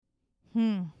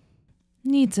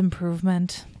Needs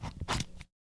improvement.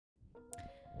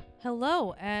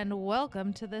 Hello and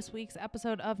welcome to this week's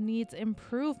episode of Needs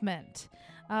Improvement.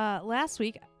 Last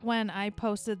week, when I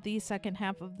posted the second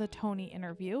half of the Tony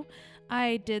interview,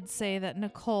 I did say that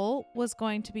Nicole was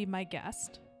going to be my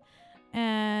guest.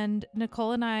 And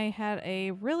Nicole and I had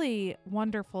a really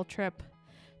wonderful trip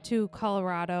to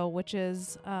Colorado, which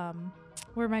is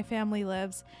where my family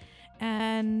lives.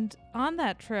 And on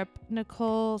that trip,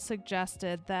 Nicole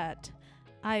suggested that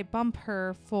I bump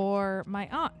her for my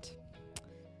aunt,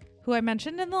 who I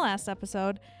mentioned in the last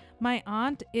episode. My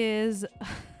aunt is,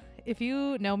 if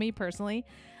you know me personally,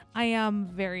 I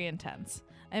am very intense.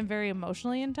 I'm very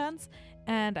emotionally intense,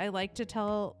 and I like to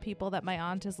tell people that my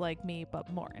aunt is like me,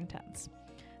 but more intense.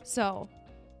 So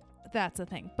that's the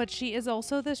thing. But she is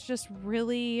also this just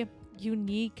really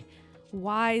unique,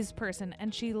 wise person,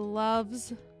 and she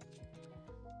loves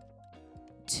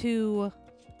to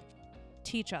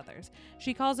teach others.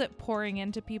 She calls it pouring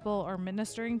into people or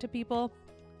ministering to people.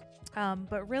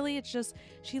 But really it's just,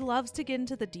 she loves to get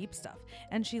into the deep stuff,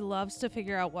 and she loves to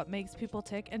figure out what makes people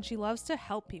tick, and she loves to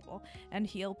help people and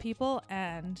heal people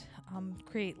and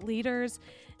create leaders.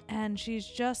 And she's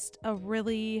just a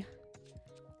really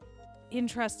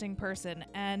interesting person.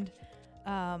 And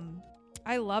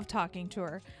I love talking to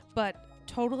her, but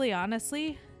totally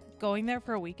honestly, going there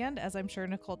for a weekend, as I'm sure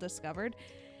Nicole discovered,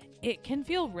 it can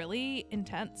feel really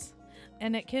intense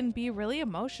and it can be really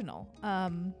emotional.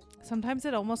 Sometimes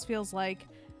it almost feels like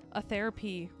a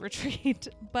therapy retreat,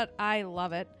 but I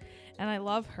love it and I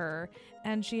love her,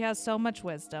 and she has so much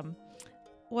wisdom.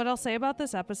 What I'll say about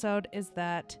this episode is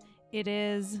that it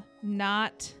is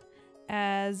not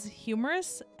as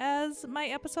humorous as my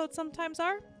episodes sometimes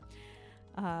are.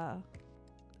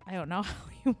 I don't know how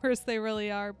humorous they really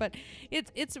are, but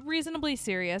it's reasonably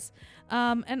serious.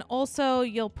 And also,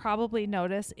 you'll probably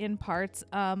notice in parts,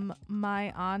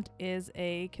 my aunt is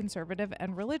a conservative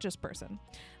and religious person.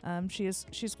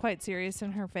 She's quite serious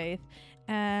in her faith.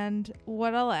 And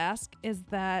what I'll ask is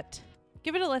that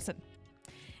give it a listen.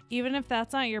 Even if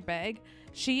that's not your bag,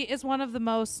 she is one of the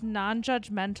most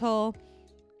non-judgmental,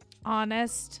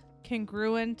 honest,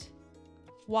 congruent,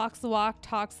 walks the walk,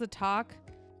 talks the talk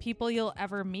people you'll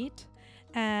ever meet.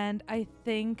 And I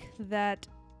think that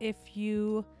if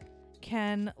you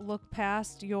can look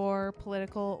past your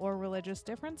political or religious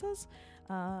differences,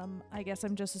 I guess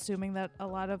I'm just assuming that a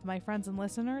lot of my friends and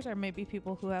listeners are maybe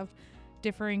people who have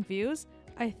differing views.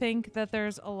 I think that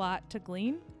there's a lot to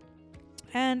glean.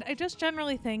 And I just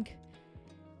generally think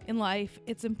in life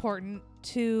it's important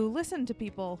to listen to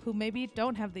people who maybe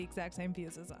don't have the exact same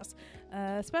views as us,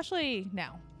 especially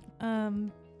now.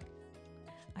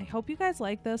 I hope you guys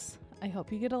like this. I hope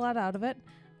you get a lot out of it.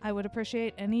 I would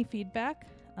appreciate any feedback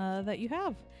that you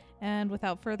have. And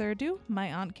without further ado,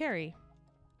 my Aunt Carrie.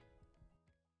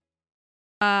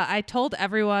 I told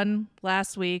everyone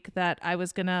last week that I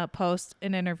was going to post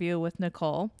an interview with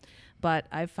Nicole, but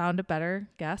I found a better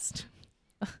guest.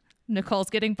 Nicole's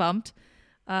getting bumped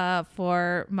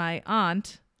for my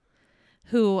aunt,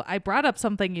 who I brought up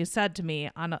something you said to me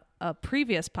on a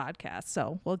previous podcast.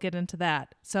 So we'll get into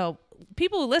that. So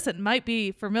people who listen might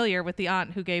be familiar with the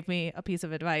aunt who gave me a piece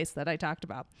of advice that I talked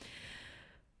about.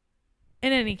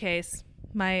 In any case,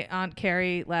 my Aunt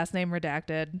Carrie, last name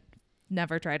redacted,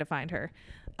 never try to find her.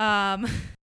 I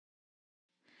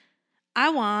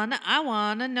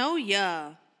wanna know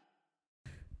ya.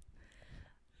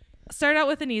 Start out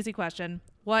with an easy question.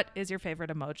 What is your favorite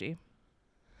emoji?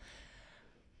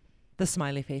 The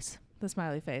smiley face. The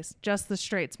smiley face. Just the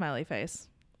straight smiley face.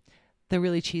 The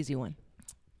really cheesy one.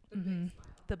 Mm-hmm.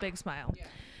 The big smile. Yeah,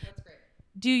 that's great.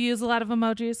 Do you use a lot of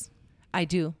emojis? I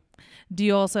do. Do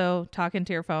you also talk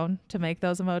into your phone to make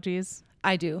those emojis?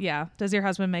 I do. Yeah. Does your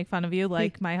husband make fun of you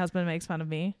like my husband makes fun of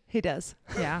me? He does.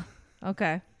 Yeah.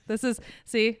 Okay. This is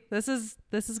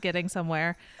getting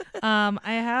somewhere. I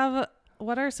have,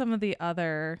 what are some of the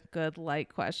other good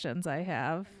light questions I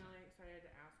have? I'm really excited to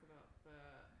ask about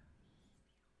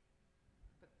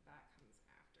but that comes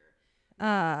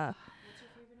after. What's your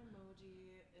favorite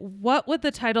emoji? What would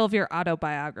the title of your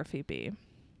autobiography be?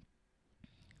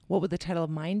 What would the title of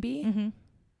mine be? Mm-hmm.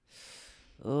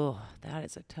 Oh, that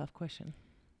is a tough question.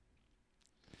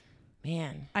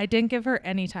 Man. I didn't give her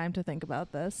any time to think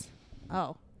about this.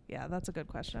 Oh, yeah, that's a good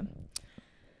question.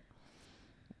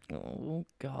 Oh,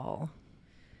 God.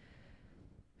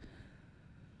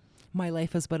 My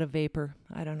life is but a vapor.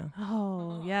 I don't know.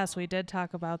 Oh, yes, we did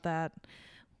talk about that.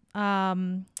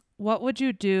 What would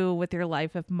you do with your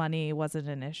life if money wasn't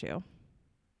an issue?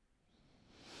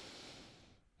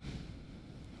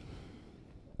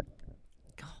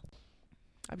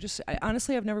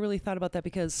 Honestly, I've never really thought about that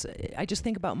because I just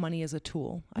think about money as a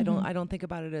tool. I don't think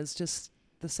about it as just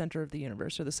the center of the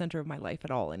universe or the center of my life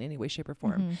at all in any way, shape, or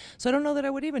form. So I don't know that I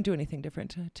would even do anything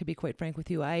different, to be quite frank with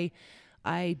you. I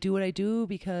do what I do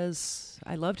because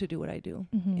I love to do what I do.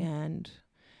 And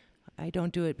I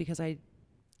don't do it because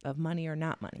of money or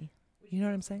not money. You know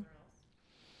what I'm saying?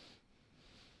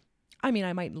 I mean,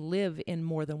 I might live in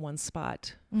more than one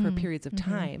spot for periods of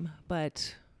time,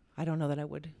 but I don't know that I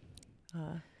would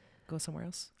go somewhere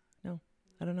else. No,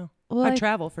 I don't know. Well, I'd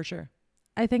travel for sure.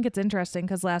 I think it's interesting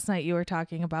because last night you were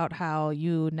talking about how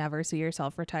you never see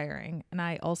yourself retiring. And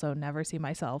I also never see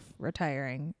myself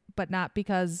retiring, but not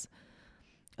because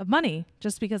of money,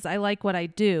 just because I like what I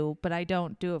do, but I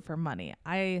don't do it for money.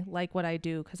 I like what I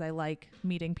do because I like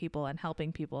meeting people and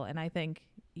helping people. And I think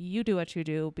you do what you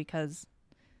do because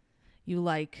you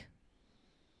like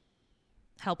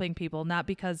helping people, not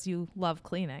because you love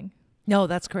cleaning. No,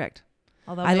 that's correct.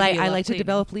 Although I maybe you love like to cleaning.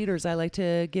 develop leaders. I like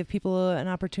to give people an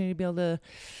opportunity to be able to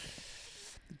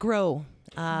grow,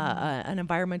 an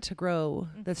environment to grow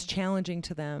that's challenging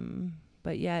to them,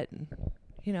 but yet,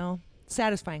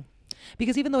 satisfying.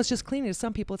 Because even though it's just cleaning to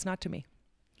some people, it's not to me.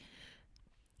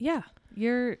 Yeah.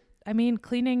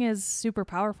 Cleaning is super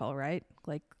powerful, right?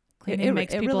 Like cleaning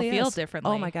makes people really feel is.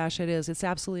 differently. Oh my gosh, it is. It's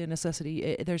absolutely a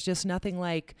necessity. There's just nothing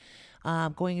like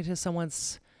going into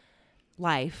someone's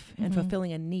life and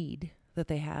fulfilling a need that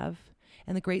they have,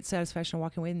 and the great satisfaction of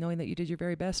walking away knowing that you did your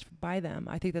very best by them.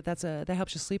 I think that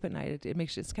helps you sleep at night. It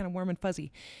makes it's kind of warm and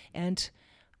fuzzy. And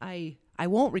I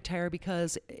won't retire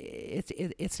because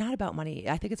it's not about money.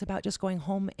 I think it's about just going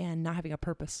home and not having a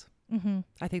purpose.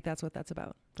 I think that's what that's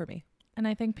about for me. And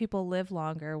I think people live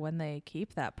longer when they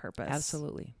keep that purpose.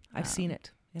 Absolutely. I've seen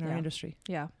it in our industry.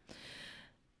 Yeah.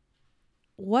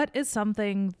 What is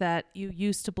something that you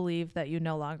used to believe that you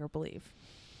no longer believe?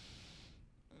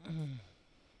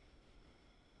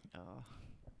 Oh,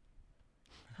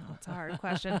 it's a hard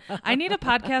question. I need a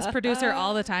podcast producer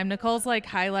all the time. Nicole's like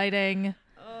highlighting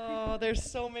Oh, there's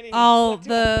so many. all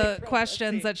the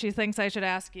questions that she thinks I should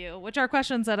ask you, which are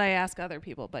questions that I ask other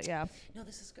people. But yeah. No,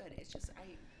 this is good. It's just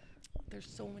there's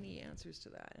so many answers to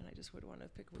that, and I just would want to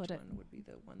pick which one would be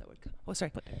the one that would come. Oh,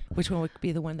 sorry. Which one would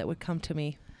be the one that would come to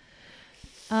me?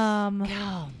 Was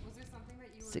there something that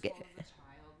you were told as a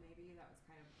child maybe that was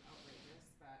kind of outrageous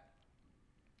that...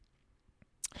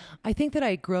 I think that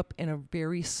I grew up in a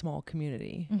very small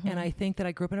community, and I think that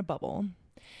I grew up in a bubble,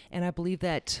 and I believe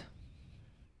that,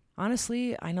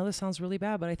 honestly, I know this sounds really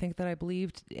bad, but I think that I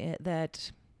believed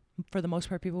that for the most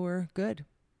part people were good.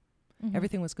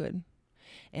 Everything was good.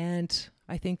 And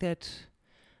I think that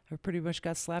I pretty much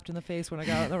got slapped in the face when I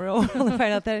got out in the road to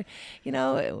find out that,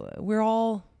 we're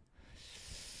all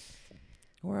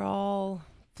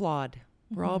flawed.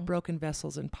 We're all broken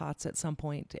vessels and pots at some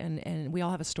point, and we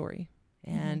all have a story.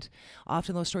 And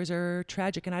often those stories are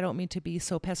tragic, and I don't mean to be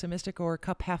so pessimistic or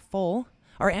cup half full,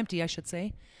 or empty, I should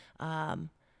say.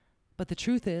 But the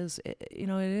truth is, it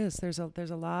is. There's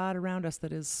a lot around us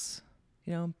that is,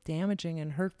 damaging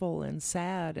and hurtful and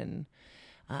sad and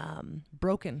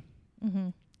broken.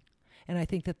 And I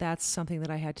think that that's something that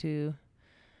I had to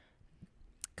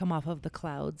come off of the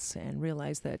clouds and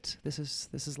realize that this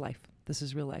is life. This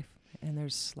is real life. And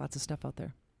there's lots of stuff out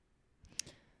there.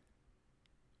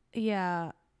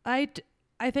 Yeah. I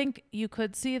think you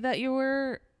could see that you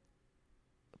were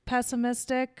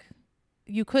pessimistic.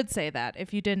 You could say that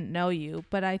if you didn't know you,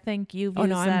 but I think you've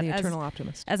used that I'm the eternal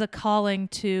optimist. As a calling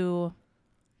to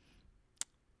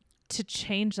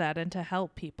change that and to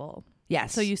help people.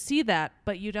 Yes. So you see that,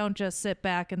 but you don't just sit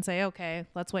back and say, okay,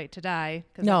 let's wait to die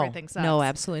because everything sucks. No,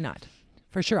 absolutely not.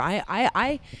 For sure.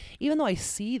 I even though I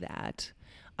see that,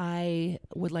 I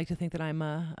would like to think that I'm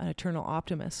an eternal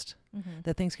optimist,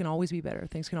 that things can always be better.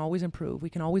 Things can always improve. We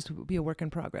can always be a work in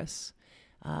progress.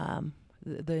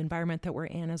 The environment that we're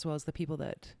in, as well as the people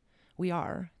that we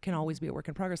are, can always be a work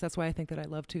in progress. That's why I think that I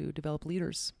love to develop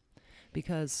leaders,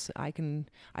 because I can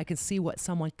see what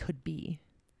someone could be,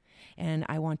 and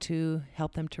I want to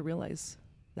help them to realize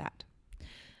that.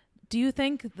 Do you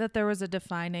think that there was a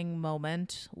defining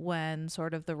moment when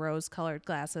sort of the rose-colored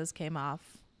glasses came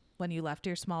off when you left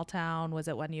your small town? Was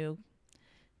it when you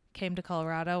came to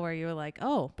Colorado where you were like,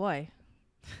 oh boy,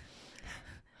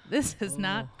 this is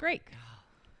not great?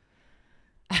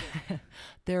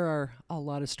 There are a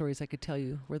lot of stories I could tell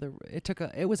you where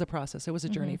it was a process. It was a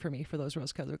journey for me for those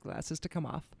rose-colored glasses to come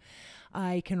off.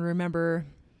 I can remember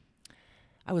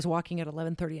I was walking at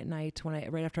 11:30 at night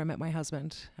right after I met my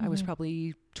husband. I was Mhm.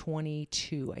 probably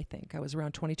 22, I think. I was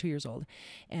around 22 years old.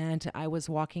 And I was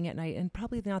walking at night in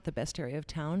probably not the best area of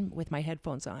town with my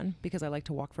headphones on because I like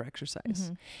to walk for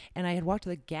exercise. Mhm. And I had walked to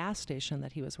the gas station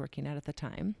that he was working at the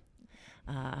time,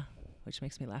 which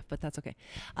makes me laugh, but that's okay.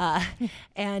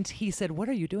 And he said, "What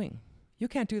are you doing? You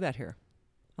can't do that here."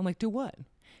 I'm like, "Do what?"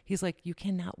 He's like, "You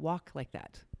cannot walk like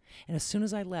that." And as soon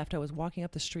as I left, I was walking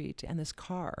up the street, and this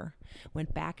car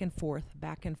went back and forth,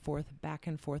 back and forth, back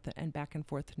and forth, and back and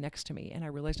forth next to me. And I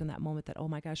realized in that moment that, oh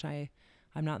my gosh, I'm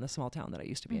not in the small town that I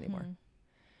used to be anymore. Mhm.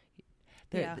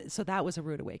 There, Yeah. So that was a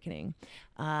rude awakening.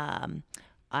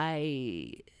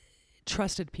 I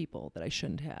trusted people that I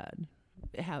shouldn't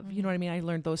have. You know what I mean? I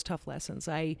learned those tough lessons.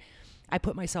 I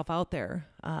put myself out there.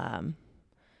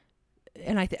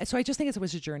 And so I just think it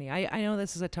was a journey. I know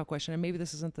this is a tough question, and maybe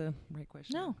this isn't the right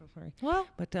question. No. I'm sorry. Well,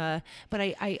 But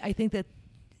I think that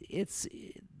it's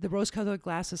the rose-colored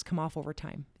glasses come off over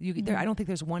time. I don't think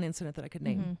there's one incident that I could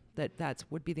name that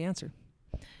would be the answer.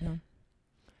 You know?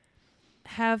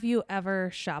 have you ever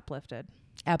shoplifted?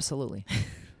 Absolutely.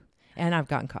 And I've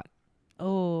gotten caught.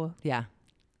 Oh. Yeah.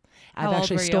 How I've old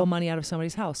actually were you? stole money out of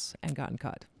somebody's house and gotten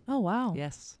caught. Oh wow.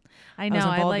 Yes. I I know. was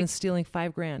I involved like in stealing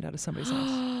 $5,000 out of somebody's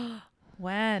house.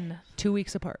 when. 2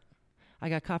 weeks apart. I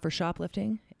got caught for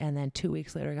shoplifting, and then 2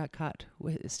 weeks later I got caught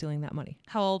with stealing that money.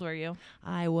 How old were you?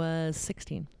 I was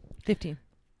 15.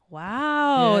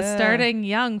 Wow. Yeah. Starting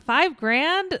young.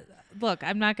 $5,000. Look,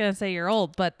 I'm not going to say you're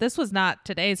old, but this was not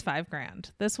today's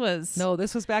 $5,000. This was No,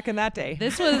 this was back in that day.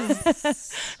 This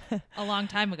was a long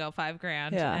time ago,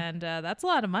 $5,000. Yeah. And that's a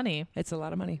lot of money. It's a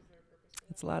lot of money.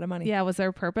 It's a lot of money. Yeah. Was there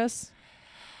a purpose?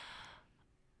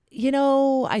 You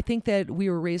know, I think that we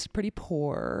were raised pretty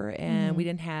poor and we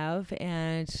didn't have,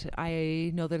 and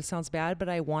I know that it sounds bad, but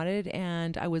I wanted,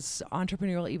 and I was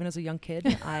entrepreneurial even as a young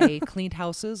kid. I cleaned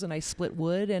houses and I split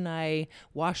wood and I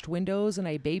washed windows and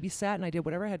I babysat and I did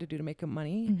whatever I had to do to make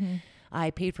money.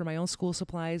 I paid for my own school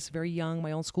supplies very young,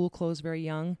 my own school clothes very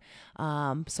young.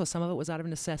 So some of it was out of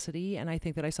necessity, and I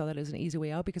think that I saw that as an easy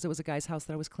way out because it was a guy's house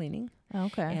that I was cleaning.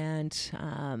 Okay. And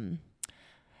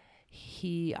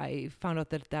I found out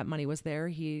that money was there.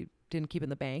 He didn't keep it in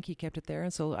the bank. He kept it there.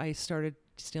 And so I started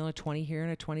stealing a 20 here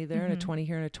and a 20 there and a 20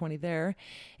 here and a 20 there.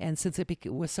 And since it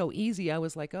was so easy, I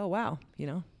was like, oh, wow, you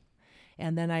know.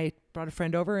 And then I brought a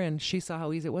friend over and she saw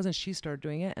how easy it was and she started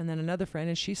doing it. And then another friend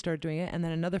and she started doing it. And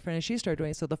then another friend and she started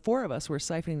doing it. So the four of us were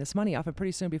siphoning this money off. And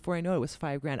pretty soon, before I know it, was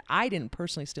 $5,000. I didn't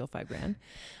personally steal $5,000,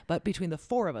 but between the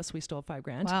four of us, we stole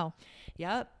 $5,000. Wow.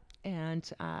 Yep. And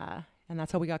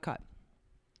that's how we got caught.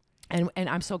 And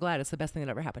I'm so glad. It's the best thing that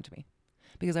ever happened to me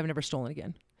because I've never stolen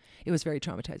again. It was very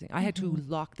traumatizing. I had to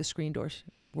lock the screen doors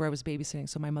where I was babysitting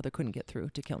so my mother couldn't get through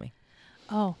to kill me.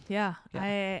 Oh, yeah.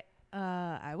 Yeah.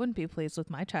 I wouldn't be pleased with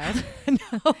my child.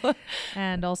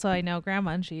 And also I know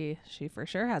grandma, and she for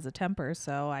sure has a temper,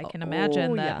 so I can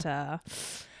imagine that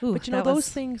ooh, But you know, that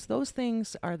those was-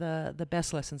 things are the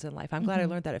best lessons in life. I'm glad I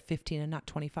learned that at 15 and not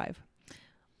 25.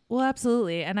 Well,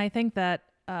 absolutely. And I think that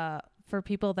for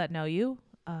people that know you,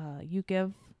 you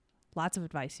give lots of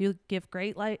advice. You give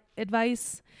great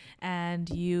advice, and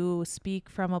you speak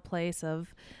from a place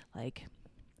of like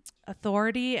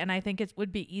authority. And I think it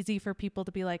would be easy for people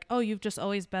to be like, oh, you've just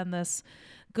always been this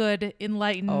good,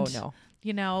 enlightened, Oh, no.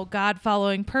 you know, God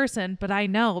following person. But I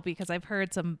know because I've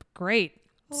heard some great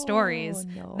stories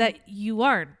no. that you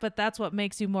aren't, but that's what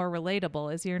makes you more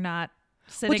relatable is you're not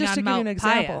sitting Well, just on to give you Mount an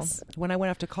example, Pius. when I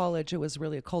went off to college, it was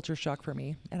really a culture shock for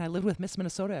me. And I lived with Miss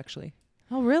Minnesota, actually.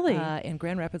 Oh, really? In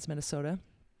Grand Rapids, Minnesota.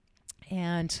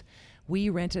 And we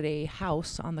rented a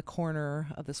house on the corner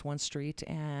of this one street,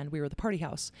 and we were the party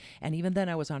house. And even then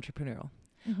I was entrepreneurial.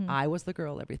 I was the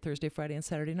girl every Thursday, Friday, and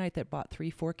Saturday night that bought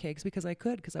 3-4 kegs because I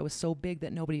could, because I was so big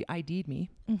that nobody ID'd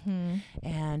me.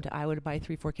 And I would buy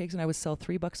 3-4 kegs, and I would sell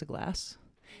 $3 a glass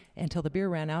until the beer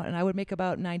ran out, and I would make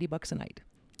about $90 a night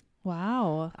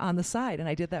Wow. on the side. And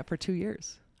I did that for 2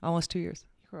 years, almost 2 years.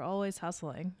 You were always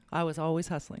hustling. I was always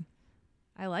hustling.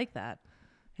 I like that.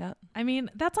 Yeah. I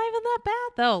mean, that's not even that bad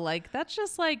though. Like that's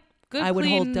just like good. I would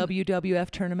hold clean-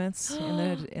 WWF tournaments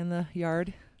in the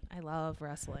yard. I love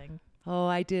wrestling. Oh,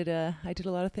 I did a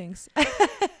lot of things.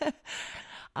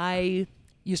 I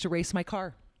used to race my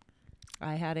car.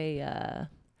 I had a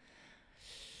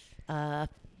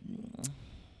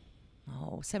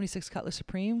 76 Cutlass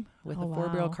Supreme with Oh, a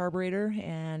 4-barrel wow. carburetor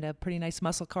and a pretty nice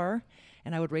muscle car,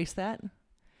 and I would race that.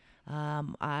 At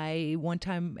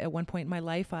one point in my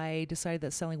life, I decided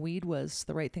that selling weed was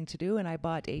the right thing to do, and I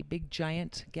bought a big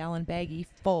giant gallon baggie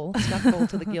stuck full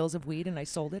to the gills of weed, and I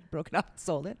sold it, broke it up, and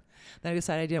sold it. Then I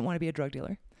decided I didn't want to be a drug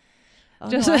dealer. Oh,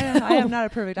 Just no, I am not a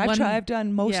perfect. One- I've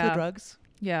done most of the yeah. drugs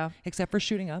Yeah. except for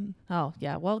shooting up. Oh,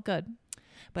 yeah. Well, good.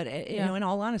 But you Yeah. know, in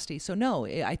all honesty, so no,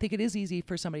 I think it is easy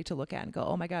for somebody to look at and go,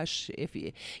 "Oh my gosh!" If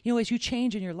you know, as you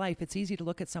change in your life, it's easy to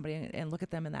look at somebody and look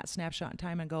at them in that snapshot in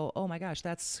time and go, "Oh my gosh,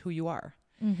 that's who you are."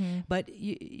 Mm-hmm. But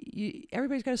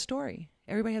everybody's got a story.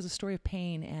 Everybody has a story of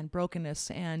pain and brokenness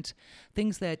and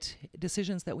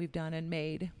decisions that we've done and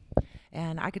made.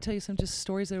 And I could tell you some just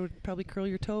stories that would probably curl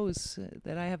your toes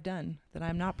that I have done that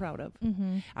I'm not proud of.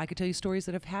 Mm-hmm. I could tell you stories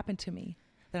that have happened to me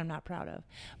that I'm not proud of.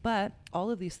 But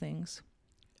all of these things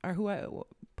are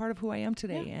part of who I am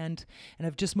today, Yeah. and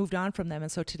I've just moved on from them.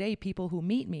 And so today, people who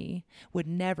meet me would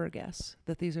never guess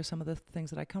that these are some of the things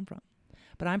that I come from.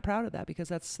 But I'm proud of that because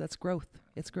that's growth.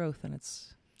 It's growth, and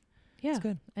it's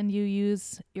good. And you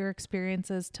use your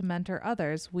experiences to mentor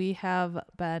others. We have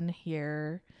been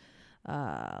here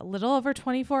a little over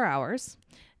 24 hours.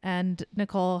 And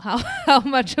Nicole, how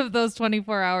much of those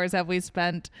 24 hours have we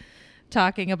spent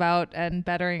talking about and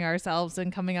bettering ourselves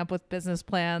and coming up with business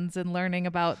plans and learning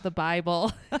about the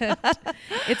Bible? And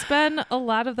it's been a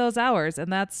lot of those hours.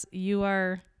 And that's, you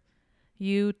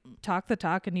talk the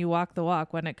talk and you walk the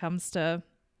walk when it comes to,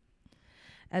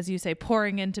 as you say,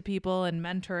 pouring into people and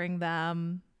mentoring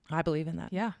them. I believe in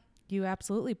that. Yeah, you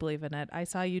absolutely believe in it. I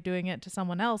saw you doing it to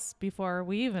someone else before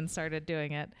we even started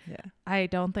doing it. Yeah.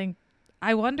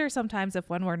 I wonder sometimes if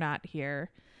when we're not here,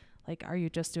 like, are you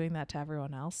just doing that to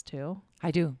everyone else too?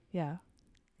 I do. Yeah.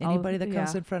 Anybody that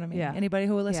comes yeah. in front of me, Yeah. anybody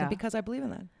who will listen, Yeah. because I believe in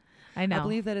that. I know. I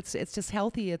believe that it's just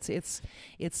healthy. It's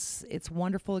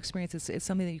wonderful experience. It's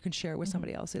something that you can share with Mhm.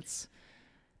 somebody else.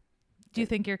 Do you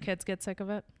think your kids get sick of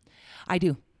it? I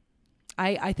do.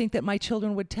 I think that my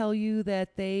children would tell you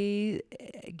that they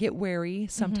get wary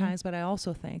sometimes, but I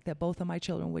also think that both of my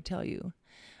children would tell you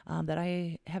that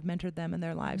I have mentored them in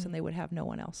their lives, and they would have no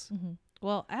one else. Mm-hmm.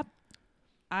 Well,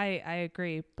 I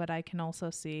agree, but I can also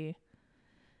see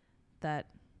that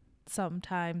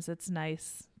sometimes it's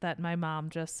nice that my mom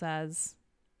just says,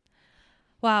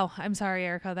 "Wow, I'm sorry,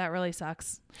 Erica, that really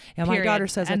sucks." Yeah, my Period. daughter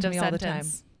says that End to of me all the time.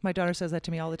 sentence. My daughter says that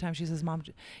to me all the time. She says, "Mom,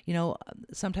 you know,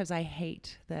 sometimes I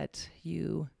hate that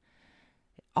you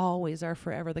always are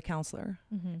forever the counselor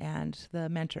Mm-hmm. and the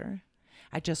mentor.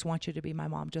 I just want you to be my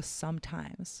mom just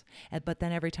sometimes. But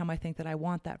then every time I think that I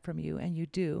want that from you and you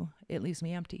do, it leaves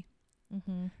me empty."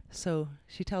 Mm-hmm. So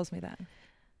she tells me that.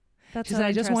 That's She so said,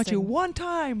 "I just want you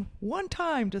interesting. one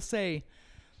time to say,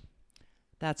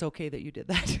 that's okay that you did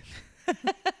that."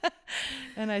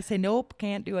 And I say, "Nope,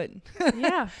 can't do it."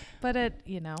 Yeah, but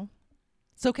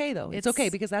It's okay though. It's okay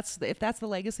It's- because if that's the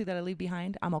legacy that I leave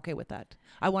behind, I'm okay with that.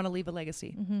 I want to leave a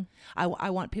legacy. mm-hmm. I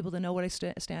want people to know what I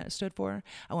stood for.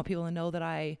 I want people to know that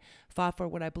I fought for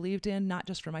what I believed in, not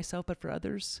just for myself, but for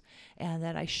others, and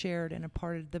that I shared and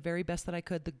imparted the very best that I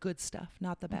could, the good stuff,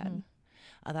 not the bad.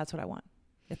 Mm-hmm. That's what I want.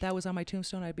 If that was on my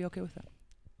tombstone, I'd be okay with that.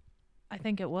 I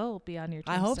think it will be on your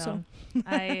I hope so.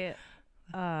 tombstone.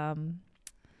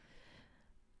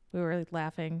 We were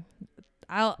laughing.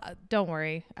 Don't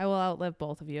worry. I will outlive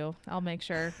both of you. I'll make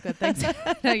sure good things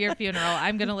at your funeral.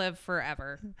 I'm going to live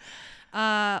forever.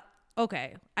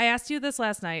 Okay. I asked you this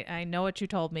last night. I know what you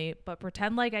told me, but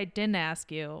pretend like I didn't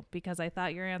ask you because I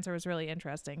thought your answer was really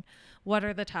interesting. What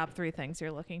are the top 3 things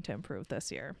you're looking to improve this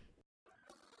year?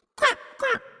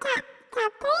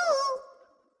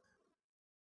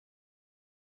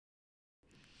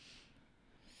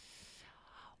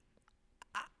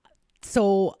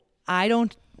 So I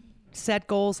don't set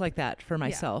goals like that for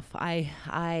myself.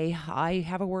 I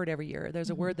have a word every year. There's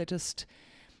a word that just,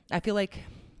 I feel like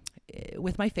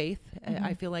with my faith,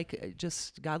 I feel like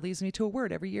just God leads me to a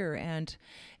word every year. And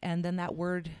then that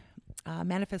word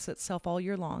manifests itself all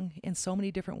year long in so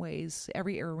many different ways,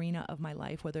 every arena of my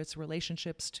life, whether it's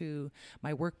relationships to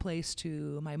my workplace,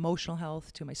 to my emotional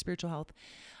health, to my spiritual health.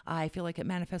 I feel like it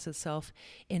manifests itself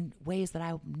in ways that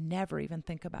I would never even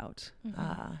think about.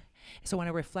 So when I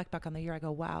reflect back on the year, I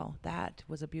go, wow, that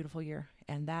was a beautiful year.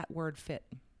 And that word fit.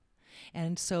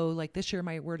 And so like this year,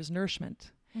 my word is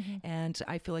nourishment. And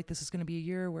I feel like this is going to be a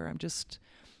year where I'm just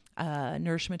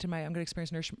nourishment I'm going to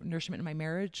experience nourishment in my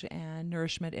marriage and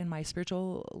nourishment in my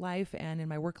spiritual life and in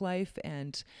my work life.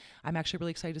 And I'm actually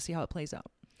really excited to see how it plays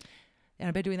out. And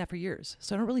I've been doing that for years.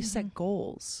 So I don't really set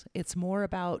goals. It's more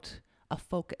about a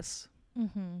focus.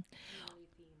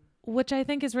 Which I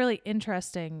think is really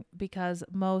interesting because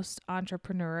most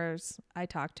entrepreneurs I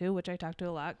talk to, which I talk to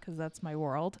a lot because that's my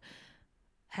world,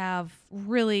 have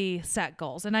really set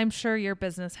goals. And I'm sure your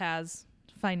business has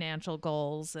financial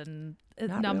goals and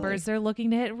Not numbers really. they're looking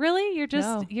to hit. Really? You're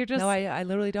just No, I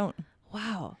literally don't.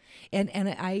 Wow. And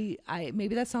I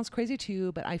maybe that sounds crazy to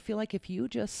you, but I feel like if you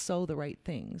just sow the right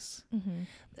things,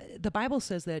 the Bible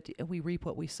says that we reap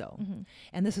what we sow.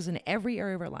 And this is in every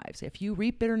area of our lives. If you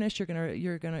reap bitterness,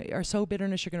 or sow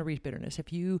bitterness, you're gonna reap bitterness.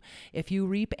 If you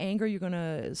reap anger,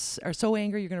 or sow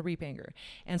anger, you're gonna reap anger.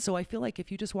 And so I feel like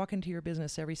if you just walk into your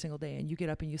business every single day and you get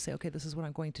up and you say, okay, this is what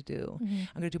I'm going to do. I'm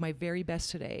gonna do my very best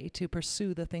today to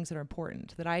pursue the things that are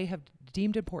important, that I have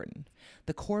deemed important,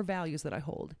 the core values that I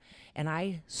hold, and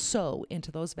I sow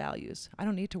into those values, I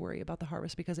don't need to worry about the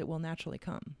harvest because it will naturally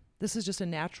come. This is just a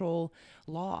natural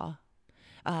law.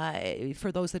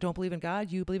 For those that don't believe in God,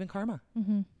 you believe in karma.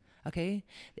 Okay?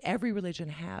 Every religion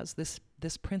has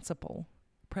this principle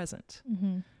present,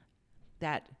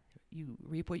 that you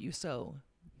reap what you sow.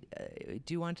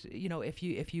 Do you want to,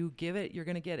 if you give it, you're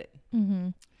going to get it.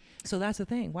 So that's the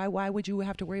thing. Why would you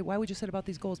have to worry? Why would you set about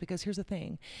these goals? Because here's the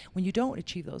thing. When you don't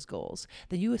achieve those goals,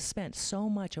 then you have spent so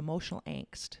much emotional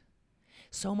angst,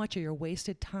 so much of your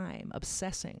wasted time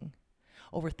obsessing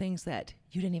over things that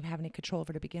you didn't even have any control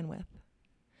over to begin with.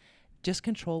 Just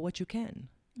control what you can.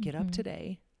 Get up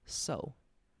today, sow.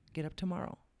 Get up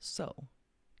tomorrow, sow.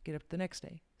 Get up the next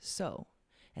day, sow.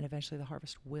 And eventually the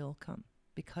harvest will come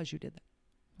because you did that.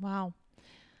 Wow.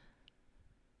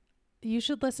 You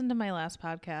should listen to my last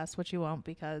podcast, which you won't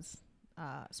because,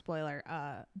 spoiler,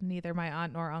 neither my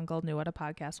aunt nor uncle knew what a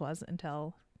podcast was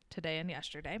until today and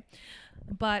yesterday.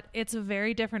 But it's a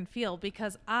very different feel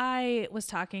because I was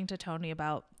talking to Tony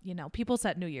about, people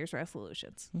set New Year's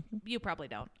resolutions. You probably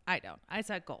don't. I don't. I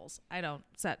set goals. I don't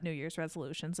set New Year's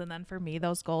resolutions. And then for me,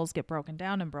 those goals get broken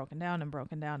down and broken down and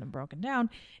broken down and broken down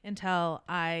until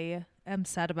I am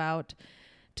set about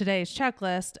today's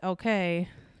checklist. Okay.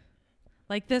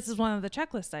 Like this is one of the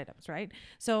checklist items, right?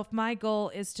 So if my goal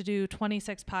is to do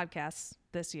 26 podcasts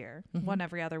this year, one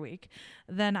every other week,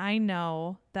 then I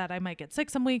know that I might get sick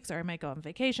some weeks or I might go on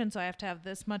vacation. So I have to have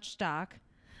this much stock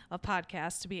of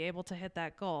podcasts to be able to hit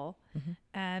that goal.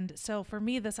 And so for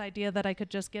me, this idea that I could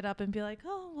just get up and be like,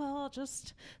 oh, well, I'll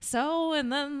just sow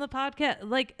and then the podcast,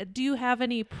 like, do you have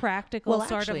any practical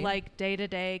sort of like day to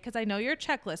day? Because I know you're a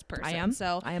checklist person.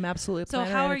 I am absolutely. So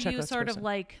how are you sort of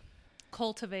like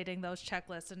cultivating those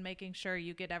checklists and making sure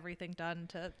you get everything done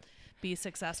to be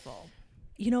successful?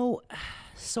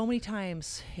 So many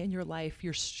times in your life,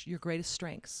 your greatest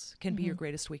strengths can be your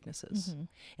greatest weaknesses.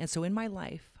 And so in my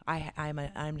life, I'm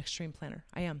an extreme planner.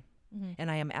 I am.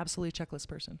 And I am absolutely a checklist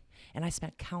person. And I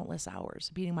spent countless hours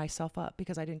beating myself up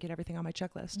because I didn't get everything on my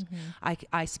checklist.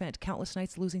 I spent countless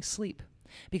nights losing sleep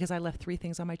because I left 3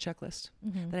 things on my checklist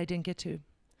that I didn't get to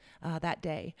that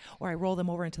day. Or I roll them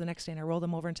over into the next day and I roll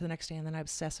them over into the next day, and then I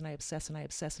obsess and I obsess and I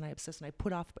obsess and I obsess and I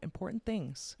put off important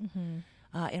things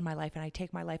in my life, and I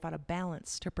take my life out of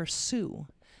balance to pursue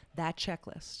that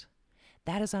checklist.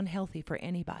 That is unhealthy for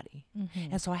anybody.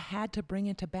 And so I had to bring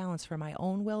into balance for my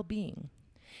own well-being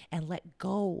and let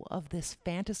go of this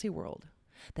fantasy world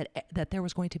that there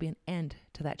was going to be an end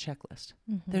to that checklist.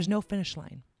 There's no finish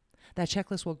line. That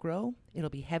checklist will grow. It'll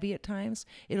be heavy at times.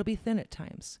 It'll be thin at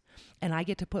times. And I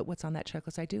get to put what's on that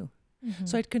checklist. I do.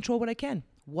 So I control what I can.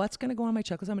 What's going to go on my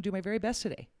checklist? I'm going to do my very best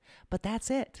today. But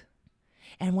that's it.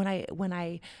 And when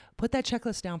I put that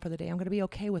checklist down for the day, I'm going to be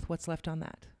okay with what's left on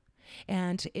that.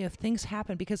 And if things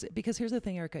happen, because here's the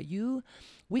thing, Erica,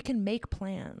 we can make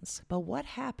plans, but what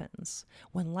happens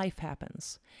when life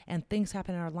happens and things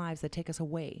happen in our lives that take us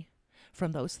away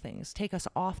from those things, take us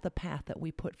off the path that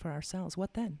we put for ourselves?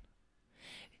 What then?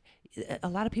 A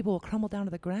lot of people will crumble down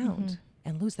to the ground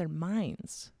and lose their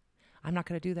minds. I'm not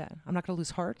going to do that. I'm not going to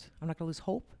lose heart. I'm not going to lose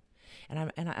hope. And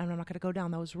I'm not going to go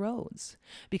down those roads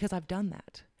because I've done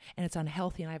that, and it's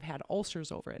unhealthy, and I've had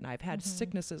ulcers over it, and I've had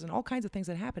sicknesses and all kinds of things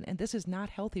that happen, and this is not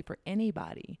healthy for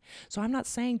anybody. So I'm not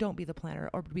saying don't be the planner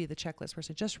or be the checklist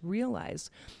person. Just realize,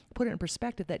 put it in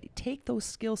perspective, that take those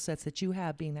skill sets that you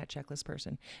have being that checklist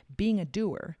person, being a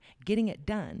doer, getting it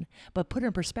done, but put it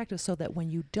in perspective so that when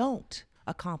you don't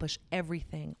accomplish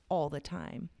everything all the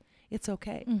time, it's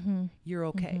okay. You're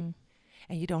okay.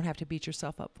 And you don't have to beat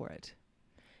yourself up for it.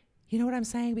 You know what I'm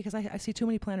saying? Because I see too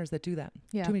many planners that do that.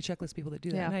 Yeah. Too many checklist people that do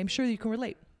that. And I'm sure you can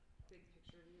relate. Big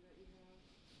picture view that you have,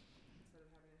 instead of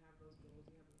having to have those goals,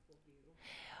 you have the full view.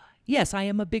 Yes, I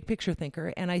am a big picture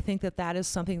thinker, and I think that is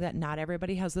something that not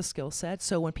everybody has the skill set.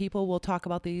 So when people will talk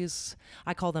about these,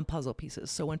 I call them puzzle pieces.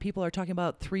 So when people are talking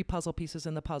about 3 puzzle pieces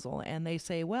in the puzzle, and they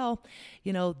say, well,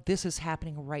 this is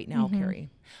happening right now, Carrie.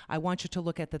 I want you to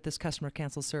look at that this customer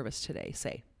canceled service today,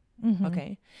 say.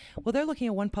 Okay. Well, they're looking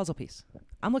at one puzzle piece.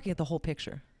 I'm looking at the whole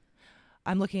picture.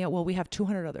 I'm looking at, we have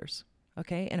 200 others.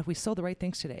 Okay. And if we sow the right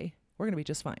things today, we're going to be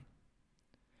just fine.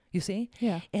 You see?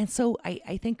 Yeah. And so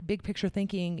I think big picture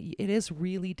thinking, it is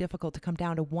really difficult to come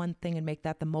down to one thing and make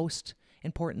that the most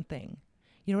important thing.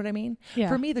 You know what I mean? Yeah.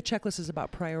 For me, the checklist is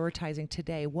about prioritizing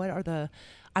today.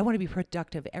 I want to be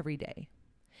productive every day.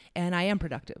 And I am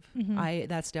productive. Mm-hmm.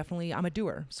 I'm a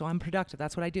doer. So I'm productive.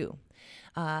 That's what I do.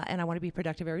 And I want to be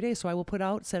productive every day. So I will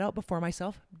set out before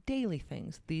myself daily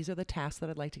things. These are the tasks that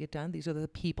I'd like to get done. These are the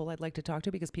people I'd like to talk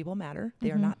to, because people matter.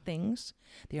 They are not things.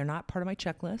 They are not part of my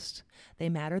checklist. They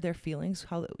matter. Their feelings,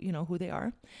 who they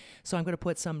are. So I'm going to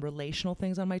put some relational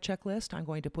things on my checklist. I'm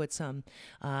going to put some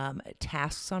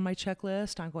tasks on my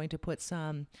checklist. I'm going to put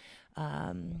some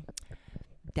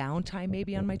downtime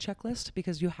maybe on my checklist,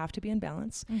 because you have to be in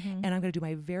balance. And I'm going to do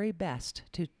my very best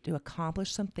to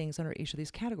accomplish some things under each of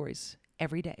these categories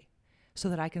every day so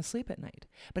that I can sleep at night.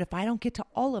 But if I don't get to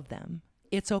all of them,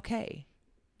 it's okay.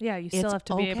 Yeah, you still It's have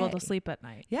to be able to okay. sleep at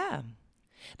night. Yeah.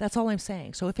 That's all I'm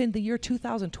saying. So if in the year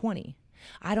 2020,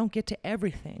 I don't get to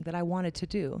everything that I wanted to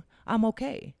do, I'm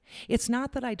okay. It's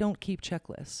not that I don't keep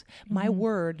checklists. My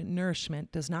word,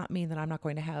 nourishment, does not mean that I'm not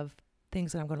going to have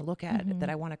things that I'm going to look at that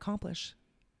I want to accomplish.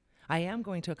 I am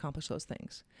going to accomplish those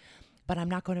things, but I'm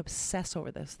not going to obsess over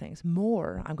those things.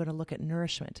 More, I'm going to look at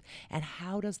nourishment and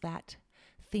how does that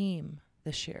theme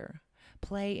this year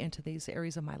play into these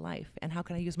areas of my life, and how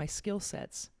can I use my skill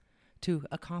sets to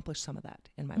accomplish some of that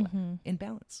in my life in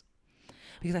balance?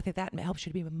 Because I think that helps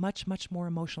you to be much, much more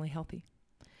emotionally healthy.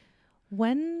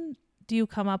 When do you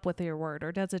come up with your word,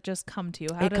 or does it just come to you?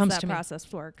 How It does comes that to me.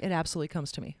 process work? It absolutely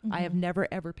comes to me. I have never,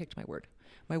 ever picked my word.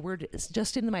 My word is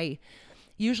just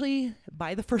usually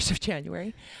by the 1st of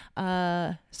January,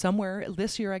 somewhere.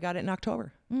 This year I got it in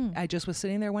October. I just was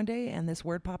sitting there one day and this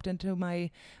word popped into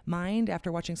my mind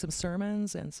after watching some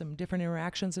sermons and some different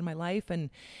interactions in my life.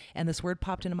 And this word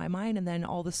popped into my mind. And then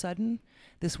all of a sudden,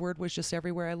 this word was just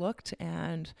everywhere I looked.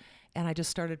 And I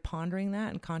just started pondering that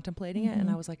and contemplating it.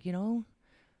 And I was like,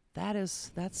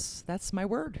 that's my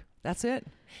word. That's it.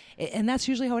 And that's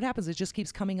usually how it happens. It just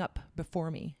keeps coming up before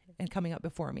me. And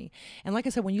like I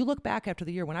said, when you look back after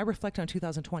the year, when I reflect on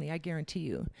 2020, I guarantee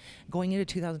you, going into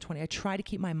 2020, I try to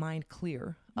keep my mind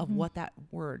clear of what that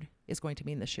word is going to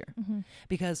mean this year,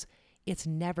 because it's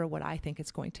never what I think it's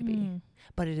going to be,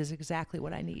 but it is exactly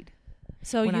what I need.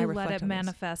 So when I you let reflect it on this.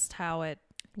 manifest how it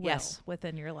will Yes.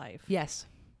 within your life. Yes.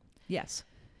 Yes.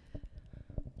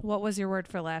 What was your word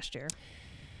for last year?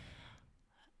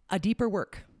 A deeper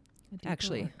work, A deeper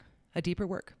actually. work. A deeper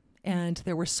work. And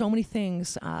there were so many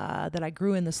things that I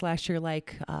grew in this last year,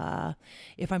 like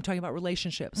if I'm talking about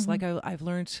relationships, like I've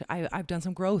learned, I've done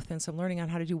some growth and some learning on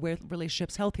how to do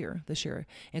relationships healthier this year,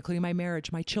 including my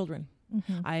marriage, my children.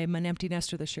 I'm an empty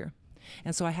nester this year.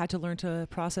 And so I had to learn to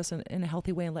process in a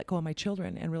healthy way and let go of my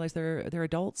children and realize they're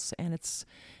adults, and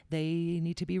they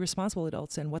need to be responsible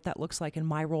adults, and what that looks like and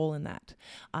my role in that.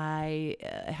 I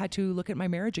had to look at my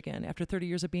marriage again after 30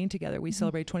 years of being together. We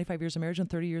celebrated 25 years of marriage and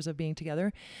 30 years of being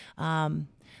together.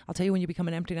 I'll tell you, when you become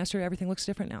an empty nester, everything looks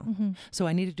different now. So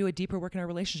I needed to do a deeper work in our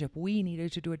relationship. We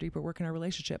needed to do a deeper work in our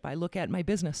relationship. I look at my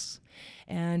business,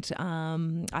 and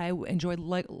I enjoyed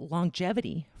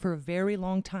longevity for a very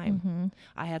long time.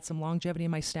 I had some longevity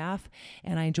in my staff,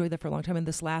 and I enjoyed that for a long time. In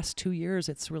this last 2 years,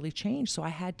 it's really changed. So I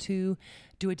had to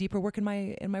do a deeper work in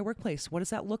my workplace. What does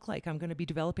that look like? I'm going to be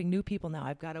developing new people now.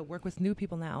 I've got to work with new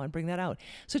people now and bring that out.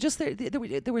 So just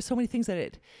there were so many things that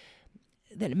it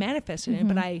manifested in,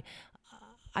 but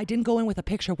I didn't go in with a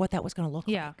picture of what that was going to look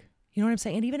like. You know what I'm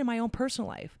saying? And even in my own personal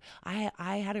life,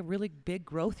 I had a really big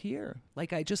growth year.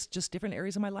 Like I just different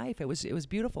areas of my life. It was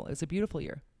beautiful. It was a beautiful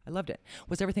year. I loved it.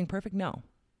 Was everything perfect? No.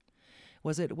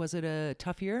 Was it a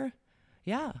tough year?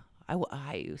 Yeah.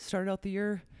 I started out the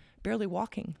year barely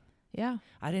walking. Yeah.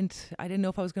 I didn't know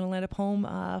if I was going to land up home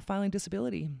filing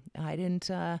disability. I didn't.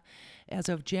 As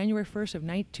of January 1st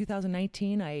of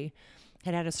 2019, I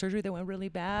had a surgery that went really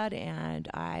bad, and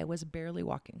I was barely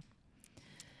walking.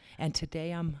 And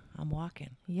today I'm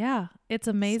walking. Yeah, it's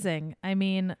amazing. I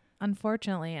mean,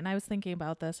 unfortunately, and I was thinking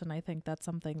about this, and I think that's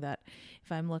something that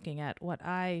if I'm looking at what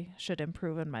I should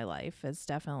improve in my life is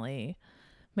definitely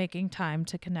making time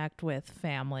to connect with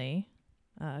family,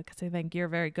 because I think you're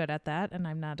very good at that and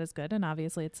I'm not as good. And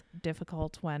obviously it's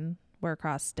difficult when we're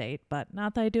across state, but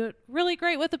not that I do it really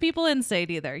great with the people in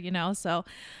state either, So,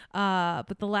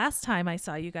 but the last time I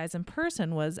saw you guys in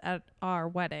person was at our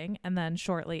wedding, and then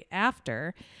shortly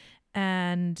after,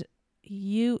 and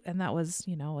that was,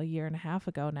 a year and a half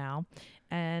ago now.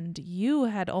 And you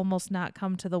had almost not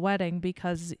come to the wedding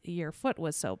because your foot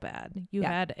was so bad. You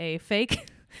had a fake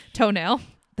toenail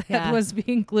that was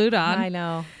being glued on. I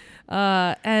know.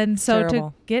 And so Terrible.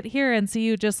 to get here and see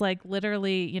you just like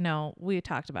literally, you know, we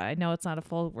talked about it. I know it's not a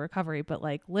full recovery, but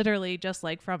like literally just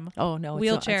like from Oh no,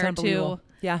 wheelchair it's unbelievable. to,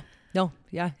 Yeah, no,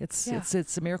 yeah, it's Yeah.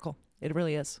 it's a miracle. It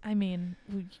really is. I mean,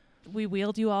 we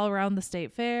wheeled you all around the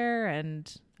state fair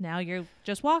and now you're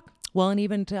just walk. Well, and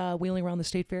even wheeling around the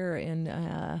state fair in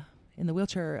the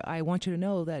wheelchair, I want you to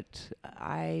know that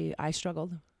I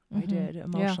struggled. I Mhm. did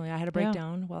emotionally. I had a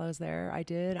breakdown while I was there. I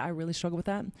did. I really struggled with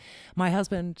that. My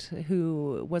husband,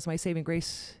 who was my saving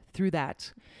grace through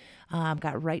that,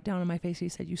 got right down in my face. He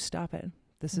said, "You stop it.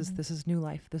 This is new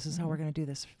life. This is how we're going to do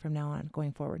this from now on,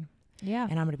 going forward. Yeah.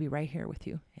 And I'm going to be right here with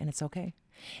you, and it's okay."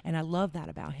 And I love that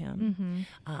about him.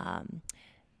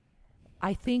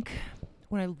 I think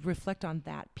when I reflect on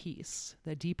that piece,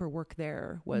 the deeper work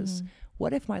there was,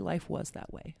 what if my life was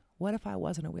that way? What if I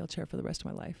was in a wheelchair for the rest of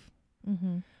my life?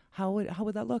 How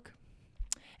would that look?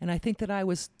 And I think that I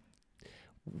was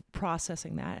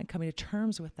processing that and coming to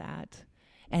terms with that.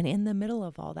 And in the middle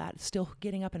of all that, still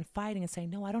getting up and fighting and saying,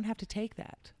 no, I don't have to take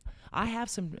that. I have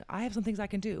some things I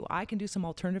can do. I can do some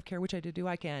alternative care, which I did do.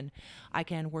 I can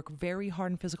work very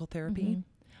hard in physical therapy.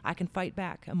 I can fight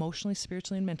back emotionally,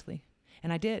 spiritually, and mentally.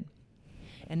 And I did.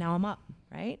 And now I'm up,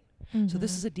 right? So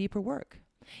this is a deeper work.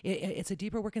 It's a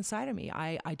deeper work inside of me.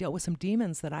 I dealt with some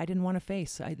demons that I didn't want to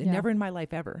face. Never in my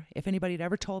life ever. If anybody had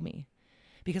ever told me,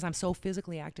 because I'm so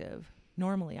physically active,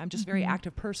 normally, I'm just a very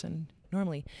active person,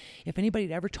 normally. If anybody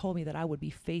had ever told me that I would be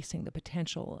facing the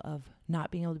potential of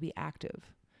not being able to be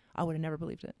active, I would have never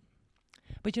believed it.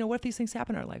 But you know, what if these things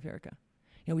happen in our life, Erica?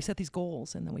 You know, we set these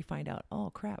goals and then we find out, oh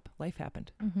crap, life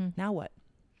happened. Now what?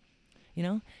 You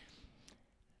know,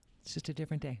 it's just a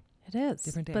different day. It is.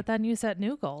 Different day. But then you set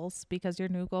new goals because your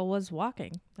new goal was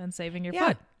walking and saving your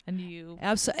foot. And you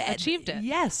achieved it.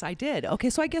 Yes, I did. Okay,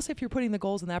 so I guess if you're putting the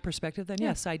goals in that perspective, then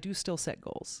yes, I do still set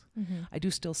goals. I do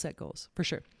still set goals, for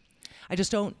sure. I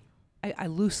just don't, I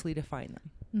loosely define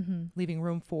them, leaving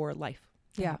room for life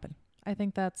to happen. I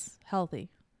think that's healthy.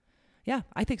 Yeah,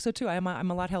 I think so too. I'm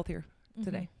a lot healthier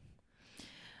today.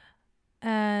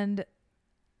 And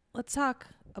let's talk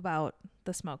about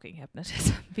the smoking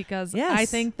hypnotism because Yes. I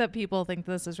think that people think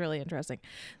this is really interesting.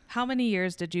 How many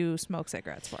years did you smoke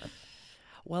cigarettes for?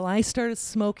 Well, I started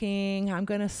smoking, I'm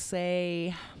going to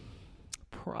say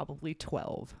probably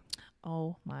 12.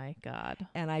 Oh my God.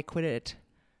 And I quit at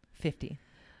 50.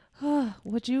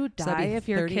 Would you So that'd die be if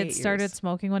your 38 kids started years.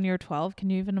 smoking when you were 12?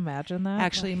 Can you even imagine that?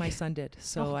 Actually, my son did.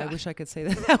 So Oh, I God. wish I could say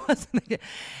that wasn't the,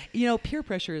 you know, peer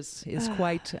pressure is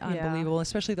quite unbelievable,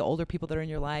 especially the older people that are in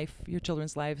your life, your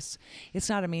children's lives. It's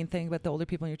not a mean thing, but the older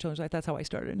people in your children's life, that's how I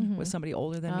started, with somebody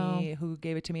older than me who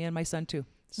gave it to me and my son too.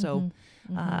 So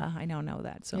I now know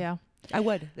that. So Yeah. I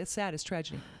would. It's sad. It's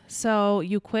tragedy. So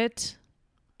you quit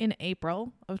in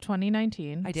April of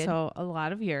 2019. I did. So a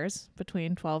lot of years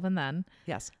between 12 and then.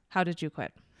 Yes. How did you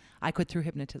quit? I quit through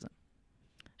hypnotism.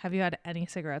 Have you had any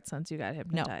cigarettes since you got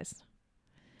hypnotized?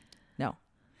 No.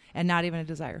 And not even a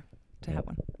desire to have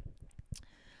one.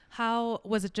 How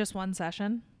was it? Just one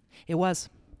session? It was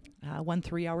 1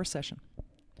 3-hour session.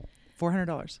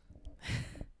 $400.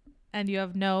 And you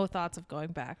have no thoughts of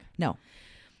going back? No.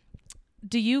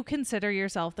 Do you consider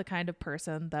yourself the kind of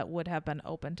person that would have been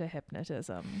open to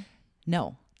hypnotism?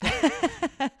 No.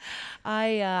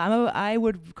 I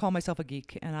would call myself a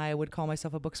geek, and I would call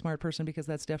myself a book smart person because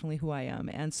that's definitely who I am.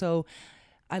 And so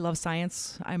I love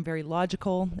science. I'm very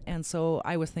logical. And so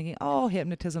I was thinking, oh,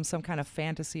 hypnotism, some kind of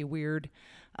fantasy, weird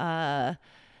mind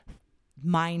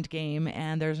game.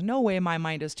 And there's no way my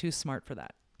mind is too smart for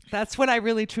that. That's what I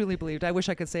really, truly believed. I wish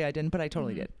I could say I didn't, but I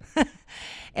totally did.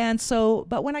 And so,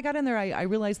 but when I got in there, I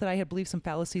realized that I had believed some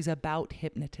fallacies about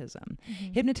hypnotism.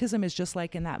 Hypnotism is just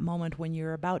like in that moment when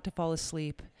you're about to fall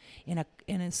asleep in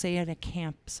a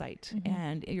campsite,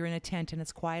 and you're in a tent and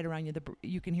it's quiet around you.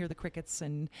 You can hear the crickets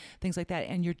and things like that.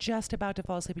 And you're just about to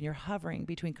fall asleep and you're hovering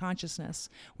between consciousness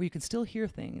where you can still hear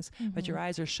things, but your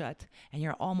eyes are shut and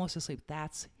you're almost asleep.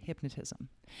 That's hypnotism.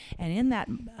 And in that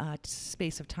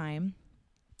space of time,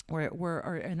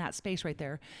 or in that space right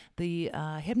there, the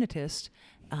hypnotist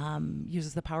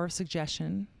uses the power of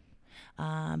suggestion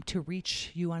to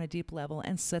reach you on a deep level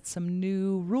and set some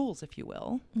new rules, if you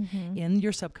will, in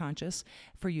your subconscious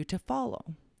for you to follow.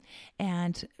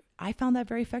 And I found that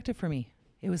very effective for me.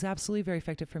 It was absolutely very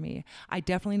effective for me. I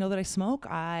definitely know that I smoke.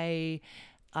 I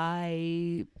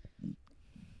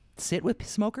sit with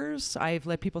smokers. I've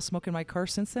let people smoke in my car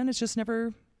since then. It's just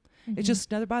never... It just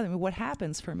never bothered me. What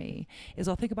happens for me is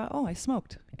I'll think about, oh, I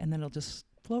smoked, and then it'll just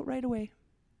float right away.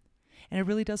 And it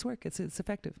really does work. It's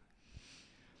effective.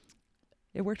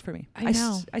 It worked for me. I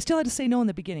know. I still had to say no in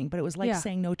the beginning, but it was like Yeah.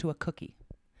 saying no to a cookie.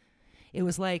 It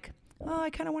was like, oh,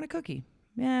 I kind of want a cookie.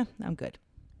 yeah, I'm good.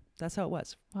 That's how it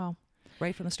was Wow.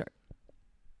 right from the start.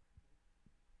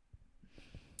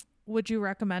 Would you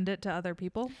recommend it to other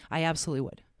people? I absolutely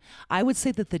would. I would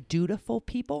say that the dutiful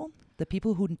people, the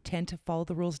people who tend to follow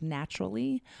the rules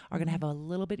naturally, are going to have a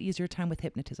little bit easier time with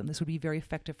hypnotism. This would be very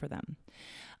effective for them.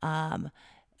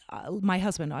 My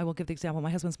husband, I will give the example. My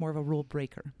husband's more of a rule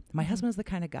breaker. My husband is the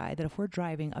kind of guy that if we're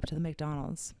driving up to the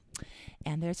McDonald's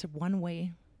and there's one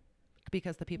way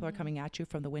because the people are coming at you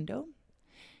from the window,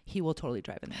 he will totally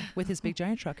drive in there with his big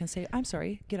giant truck and say, I'm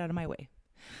sorry, get out of my way.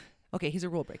 Okay, he's a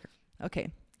rule breaker. Okay.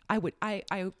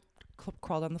 I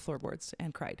crawled on the floorboards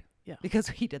and cried. Yeah. Because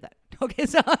he did that. Okay,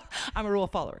 so I'm a rule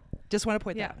follower. Just want to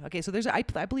point that Yeah. out. Okay, so I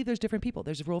believe there's different people.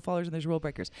 There's rule followers and there's rule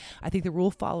breakers. I think the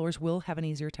rule followers will have an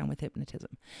easier time with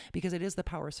hypnotism because it is the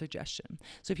power of suggestion.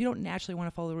 So if you don't naturally want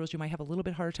to follow the rules, you might have a little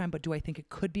bit harder time, but do I think it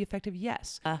could be effective?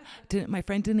 Yes. My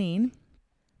friend Deneen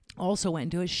also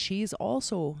went into it. She's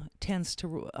also tends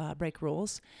to break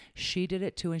rules. She did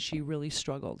it too, and she really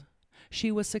struggled.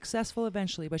 She was successful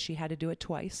eventually, but she had to do it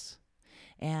twice.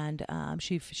 And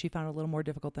she found it a little more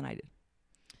difficult than I did.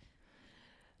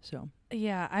 So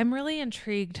Yeah, I'm really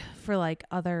intrigued for like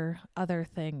other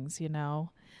things,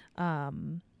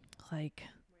 like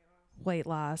weight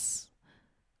loss,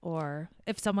 or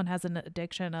if someone has an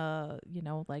addiction,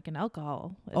 like an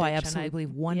alcohol addiction. I absolutely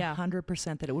believe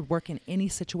 100% that it would work in any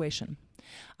situation.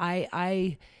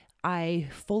 I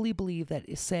fully believe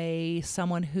that, say,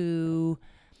 someone who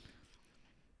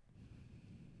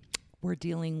we're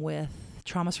dealing with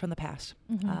traumas from the past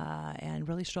and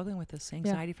really struggling with this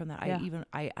anxiety from that. Yeah.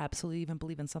 I absolutely even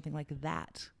believe in something like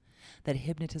that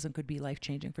hypnotism could be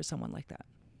life-changing for someone like that.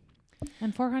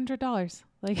 And $400.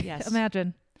 Like, Yes.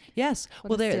 imagine. Yes.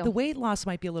 What Well, a steal. the weight loss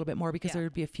might be a little bit more because Yeah. there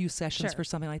would be a few sessions Sure. for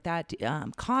something like that.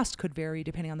 Cost could vary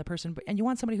depending on the person, and you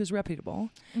want somebody who's reputable.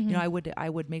 You know, I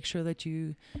would make sure that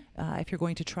you, if you're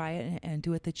going to try it and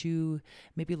do it, that you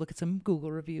maybe look at some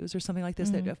Google reviews or something like this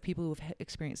that of people who have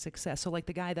experienced success. So like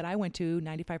the guy that I went to,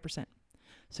 95%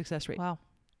 success rate. Wow.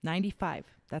 95.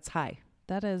 That's high.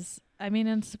 That is, I mean,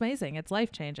 it's amazing. It's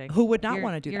life-changing. Who would not You're-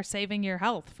 want to do You're that? saving your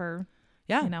health for,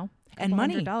 Yeah. $200. And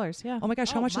money. Yeah. Oh my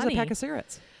gosh, how much is a pack of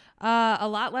cigarettes? A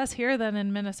lot less here than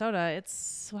in Minnesota.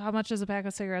 How much is a pack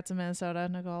of cigarettes in Minnesota,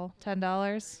 Nicole?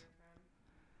 $10?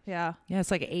 Yeah. Yeah,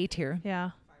 it's like 8 here.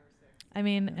 Yeah. I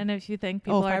mean, and if you think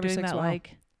people are 5 to doing 6, that wow.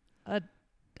 like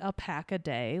a pack a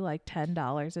day, like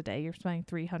 $10 a day, you're spending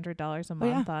 $300 a Oh,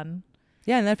 yeah. month on.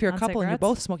 Yeah, and then if you're a On couple and you're cigarettes?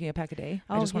 both smoking a pack a day,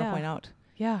 I Oh, just want to yeah. point out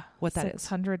Yeah. what that is.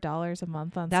 $600 a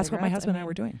month on That's what my cigarettes. husband and I mean,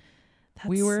 were doing. that's-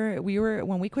 We were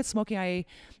when we quit smoking.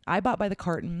 I bought by the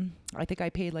carton. I think I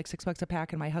paid like $6 a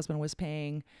pack, and my husband was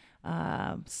paying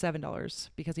 $7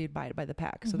 because he'd buy it by the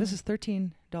pack. So this is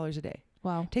 $13 a day.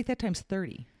 Wow. Take that times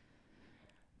 30.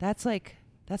 That's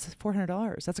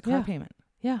 $400. That's a car Yeah. payment.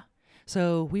 Yeah.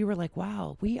 So we were like,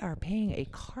 wow, we are paying a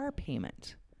car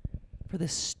payment for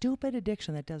this stupid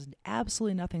addiction that does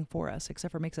absolutely nothing for us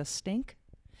except for makes us stink.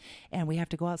 And we have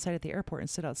to go outside at the airport and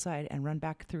sit outside and run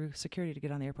back through security to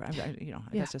get on the airport. Yeah.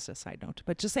 That's just a side note.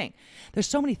 But just saying, there's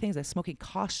so many things that smoking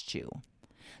costs you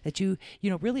that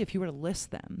really, if you were to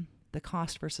list them, the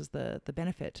cost versus the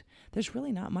benefit, there's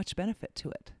really not much benefit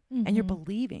to it. And you're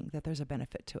believing that there's a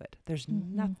benefit to it. There's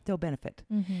no benefit.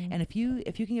 And if you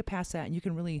can get past that and you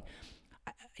can really,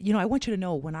 I want you to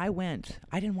know, when I went,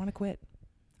 I didn't want to quit.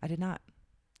 I did not.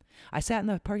 I sat in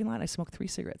the parking lot and I smoked 3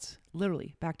 cigarettes,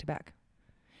 literally back to back.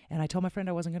 And I told my friend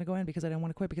I wasn't going to go in because I didn't want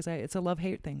to quit because it's a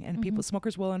love-hate thing. And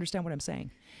smokers will understand what I'm saying.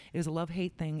 It is a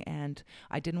love-hate thing. And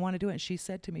I didn't want to do it. And she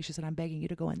said to me, I'm begging you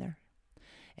to go in there.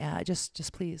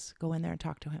 Just please go in there and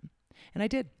talk to him. And I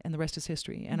did. And the rest is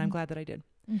history. And I'm glad that I did.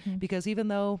 Because even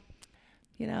though,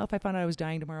 if I found out I was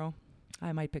dying tomorrow,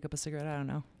 I might pick up a cigarette. I don't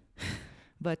know.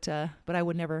 But I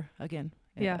would never again.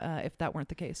 If that weren't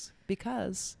the case,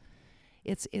 because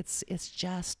it's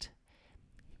just,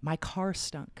 my car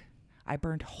stunk. I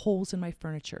burned holes in my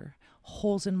furniture,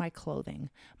 holes in my clothing.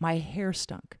 My hair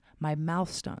stunk. My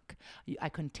mouth stunk. I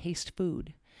couldn't taste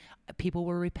food. People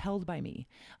were repelled by me.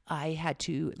 I had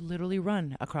to literally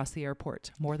run across the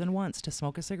airport more than once to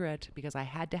smoke a cigarette because I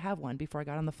had to have one before I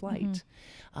got on the flight.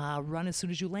 Run as soon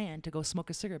as you land to go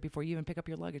smoke a cigarette before you even pick up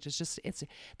your luggage. It's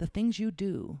the things you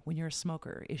do when you're a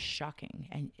smoker is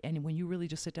shocking. And when you really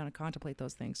just sit down and contemplate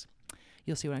those things,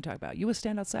 you'll see what I'm talking about. You will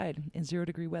stand outside in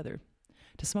 0-degree weather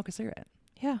to smoke a cigarette.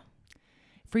 Yeah.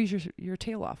 Freeze your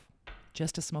tail off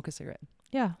just to smoke a cigarette.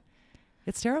 Yeah.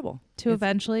 It's terrible. To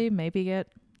eventually maybe get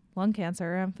lung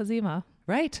cancer or emphysema.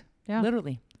 Right. Yeah.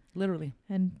 Literally.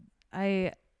 And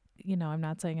I'm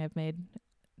not saying I've made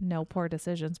no poor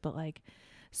decisions, but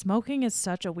smoking is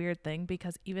such a weird thing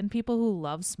because even people who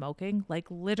love smoking,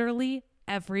 literally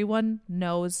everyone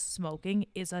knows smoking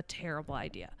is a terrible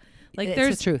idea. Like It's the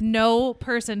there's truth. no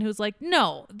person who's like,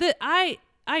 no, I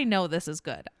know this is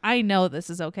good. I know this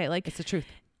is okay. Like It's the truth.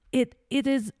 it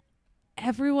is,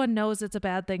 everyone knows it's a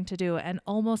bad thing to do, and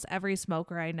almost every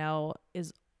smoker I know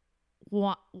is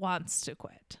wants to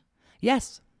quit.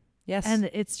 Yes. Yes. And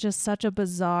it's just such a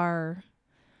bizarre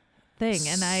thing.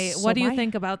 And So what do you my-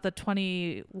 think about the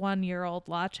 21-year-old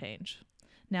law change?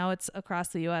 Now it's across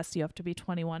the US, you have to be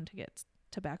 21 to get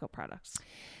tobacco products.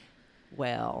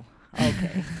 Well,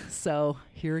 okay. So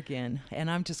here again, and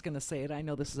I'm just going to say it. I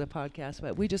know this is a podcast,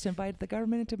 but we just invited the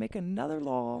government to make another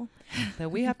law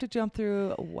that we have to jump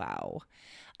through. Wow.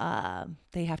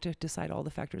 They have to decide all the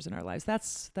factors in our lives.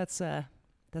 That's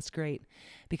great,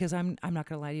 because I'm not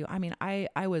going to lie to you. I mean,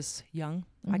 I was young.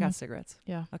 I got cigarettes.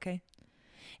 Yeah. Okay.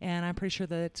 And I'm pretty sure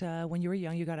that when you were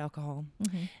young, you got alcohol.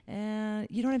 Mm-hmm. And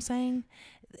you know what I'm saying?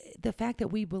 The fact that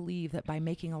we believe that by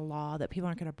making a law that people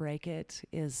aren't going to break it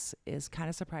is kind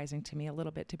of surprising to me a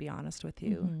little bit, to be honest with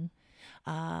you.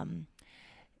 Mm-hmm.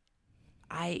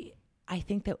 I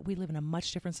think that we live in a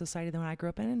much different society than when I grew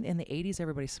up in. In the 80s,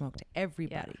 everybody smoked.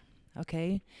 Everybody.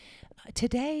 Okay.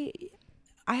 Today,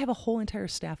 I have a whole entire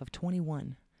staff of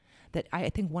 21 that I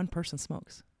think one person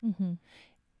smokes. Mm-hmm.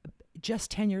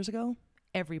 Just 10 years ago,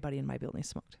 everybody in my building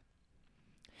smoked.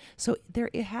 So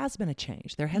it has been a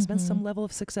change. There has been some level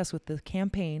of success with the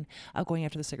campaign of going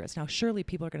after the cigarettes. Now, surely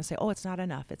people are going to say, oh, it's not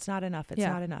enough. It's not enough. It's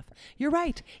not enough. You're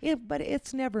right. But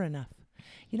it's never enough.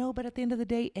 But at the end of the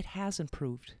day, it has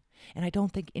improved. And I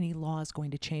don't think any law is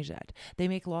going to change that. They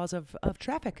make laws of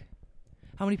traffic.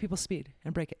 How many people speed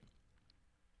and break it?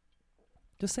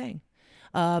 Just saying.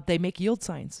 They make yield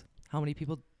signs. How many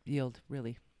people yield,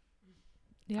 really?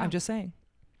 Yeah. I'm just saying.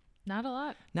 Not a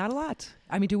lot. Not a lot.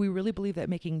 I mean, do we really believe that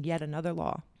making yet another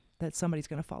law that somebody's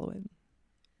going to follow it?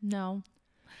 No.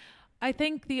 I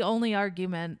think the only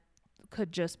argument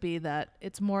could just be that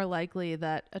it's more likely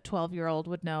that a 12-year-old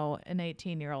would know an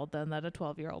 18-year-old than that a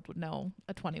 12-year-old would know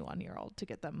a 21-year-old to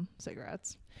get them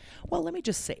cigarettes. Well, let me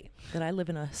just say that I live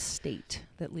in a state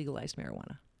that legalized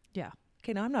marijuana. Yeah.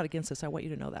 Okay, now I'm not against this. I want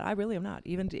you to know that. I really am not.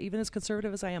 Even as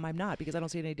conservative as I am, I'm not, because I don't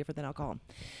see it any different than alcohol.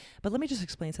 But let me just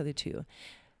explain something to you.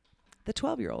 The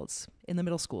 12-year-olds in the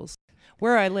middle schools,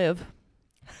 where I live,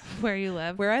 The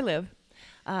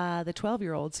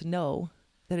 12-year-olds know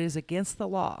that it is against the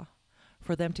law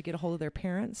for them to get a hold of their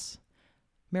parents'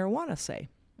 marijuana, say,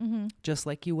 just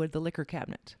like you would the liquor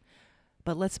cabinet.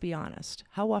 But let's be honest.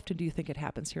 How often do you think it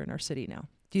happens here in our city now?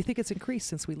 Do you think it's increased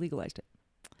since we legalized it?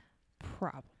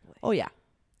 Probably. Oh, yeah.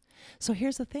 So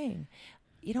here's the thing.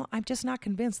 I'm just not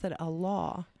convinced that a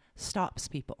law stops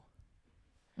people.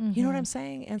 You know what I'm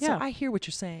saying? And so Yeah. I hear what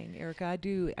you're saying, Erica. I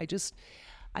do.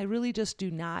 I really just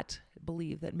do not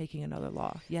believe that making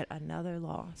yet another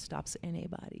law stops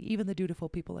anybody, even the dutiful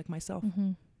people like myself.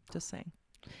 Just saying.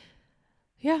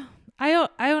 Yeah. I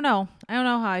don't know. I don't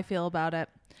know how I feel about it.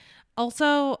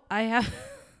 Also, I've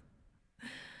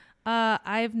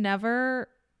never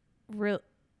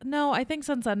no, I think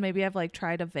since then maybe I've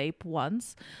tried a vape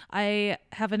once. I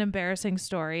have an embarrassing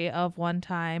story of one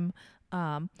time.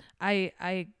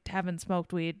 I haven't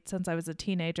smoked weed since I was a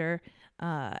teenager,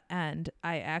 and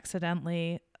a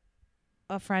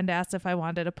friend asked if I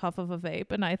wanted a puff of a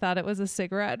vape, and I thought it was a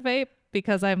cigarette vape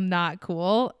because I'm not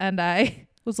cool, and I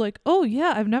was like, oh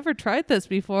yeah, I've never tried this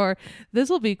before. This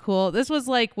will be cool. This was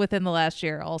within the last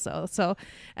year also. So,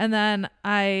 and then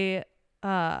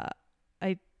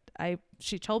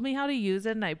she told me how to use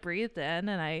it, and I breathed in,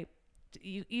 and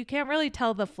you can't really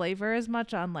tell the flavor as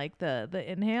much on the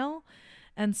inhale.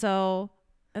 And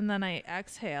then I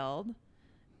exhaled,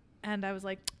 and I was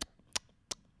like,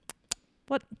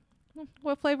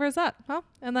 what flavor is that? Huh?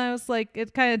 And I was like,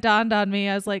 it kind of dawned on me.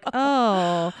 I was like,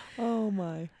 oh. Oh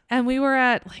my. And we were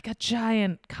at a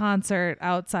giant concert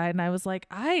outside, and I was like,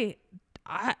 I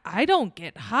don't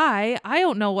get high. I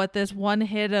don't know what this one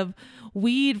hit of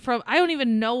weed I don't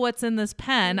even know what's in this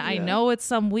pen. Yeah. I know it's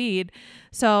some weed.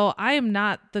 So I am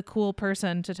not the cool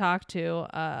person to talk to.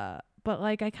 But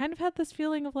I kind of had this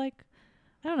feeling of I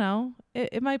don't know,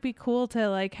 it might be cool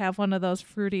to have one of those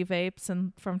fruity vapes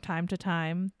and from time to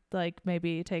time,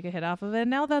 maybe take a hit off of it. And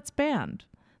now that's banned.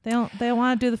 They don't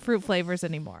want to do the fruit flavors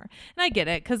anymore. And I get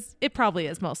it, because it probably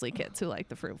is mostly kids who like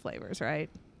the fruit flavors, right?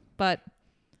 But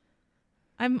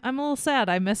I'm a little sad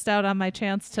I missed out on my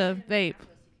chance to vape.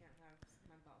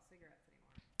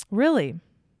 Really?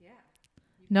 Yeah.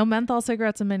 No menthol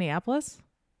cigarettes in Minneapolis?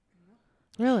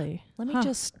 Really? Let me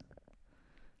just.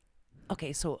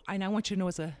 Okay, so I want you to know,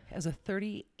 as a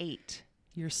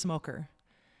 38-year smoker,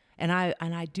 and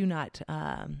I do not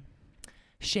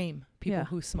shame people Yeah.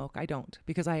 who smoke. I don't,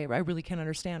 because I really can't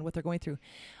understand what they're going through.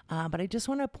 But I just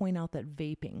want to point out that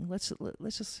vaping, let's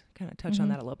just kind of touch on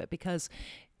that a little bit, because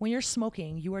when you're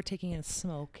smoking, you are taking in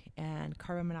smoke and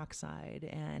carbon monoxide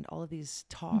and all of these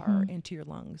tar into your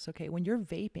lungs. Okay. When you're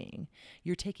vaping,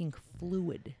 you're taking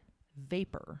fluid,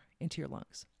 vapor into your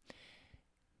lungs.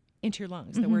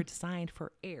 That were designed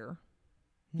for air,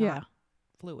 not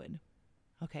fluid.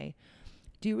 Okay.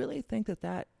 Do you really think that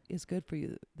that is good for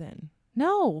you then?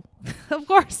 No, of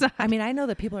course not. I mean, I know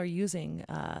that people are using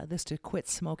this to quit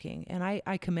smoking, and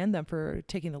I commend them for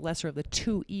taking the lesser of the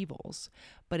two evils.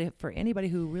 But if for anybody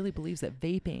who really believes that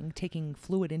vaping, taking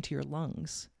fluid into your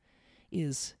lungs,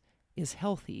 is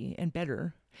healthy and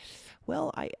better,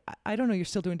 well, I don't know. You're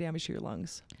still doing damage to your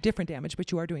lungs, different damage,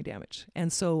 but you are doing damage.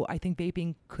 And so I think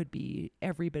vaping could be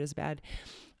every bit as bad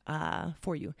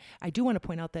for you. I do want to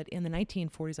point out that in the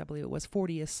 1940s, I believe it was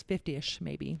 40ish, 50ish,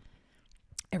 maybe,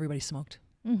 everybody smoked.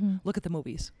 Look at the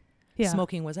movies. Yeah.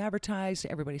 Smoking was advertised.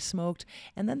 Everybody smoked.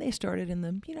 And then they started in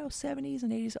the 70s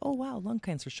and 80s. Oh, wow, lung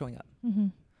cancer showing up.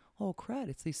 Oh, crud,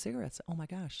 it's these cigarettes. Oh, my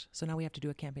gosh. So now we have to do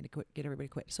a campaign to get everybody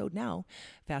to quit. So now,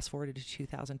 fast forward to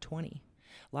 2020.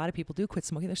 A lot of people do quit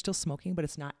smoking. They're still smoking, but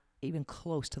it's not even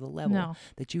close to the level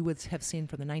that you would have seen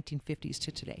from the 1950s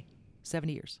to today.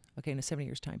 70 years. Okay, in a 70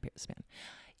 years time span.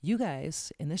 You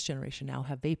guys in this generation now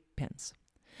have vape pens.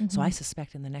 So I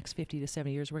suspect in the next 50 to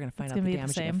 70 years, we're going to find out the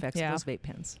damaging effects of those vape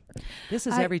pens. This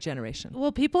is every generation.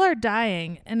 Well, people are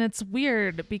dying, and it's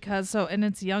weird because and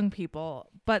it's young people,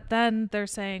 but then they're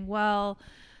saying, well,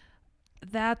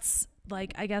 that's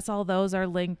like, I guess all those are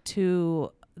linked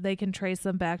to, they can trace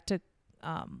them back to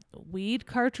weed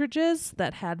cartridges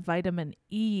that had vitamin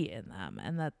E in them,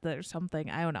 and that there's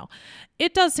something, I don't know.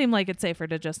 It does seem like it's safer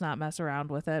to just not mess around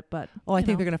with it, but I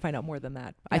think they're going to find out more than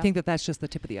that. I think that that's just the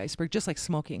tip of the iceberg, just like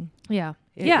smoking. Yeah.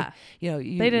 They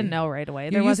didn't know right away.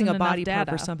 You're There wasn't using a body enough part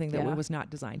data for something that it was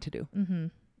not designed to do.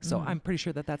 So I'm pretty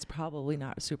sure that that's probably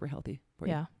not super healthy for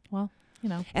you. Yeah. Well,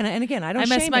 And again, I don't. I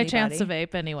missed shame my anybody. chance to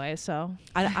vape anyway, so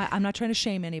I'm not trying to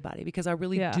shame anybody, because I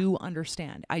really do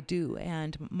understand. I do.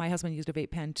 And my husband used a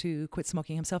vape pen to quit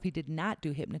smoking himself. He did not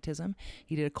do hypnotism.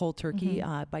 He did a cold turkey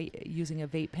by using a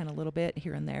vape pen a little bit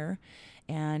here and there.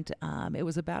 And it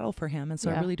was a battle for him. And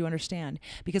so I really do understand,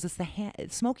 because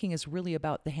it's smoking is really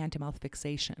about the hand to mouth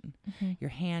fixation, your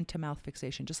hand to mouth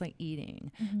fixation, just like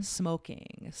eating,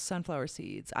 smoking, sunflower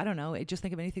seeds. I don't know. Just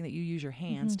think of anything that you use your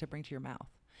hands to bring to your mouth.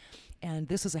 And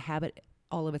this is a habit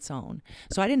all of its own.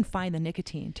 So I didn't find the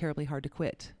nicotine terribly hard to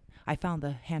quit. I found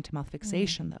the hand-to-mouth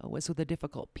fixation, though, was the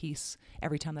difficult piece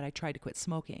every time that I tried to quit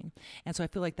smoking. And so I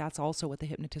feel like that's also what the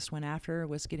hypnotist went after,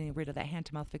 was getting rid of that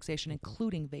hand-to-mouth fixation,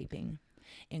 including vaping,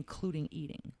 including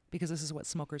eating, because this is what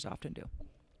smokers often do,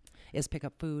 is pick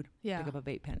up food, pick up a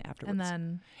vape pen afterwards.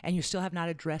 And you still have not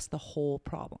addressed the whole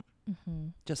problem,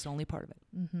 just only part of it.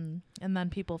 And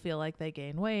then people feel like they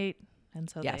gain weight. And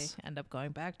so they end up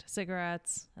going back to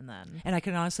cigarettes, and then. And I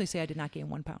can honestly say I did not gain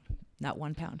 1 pound, not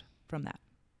 1 pound from that.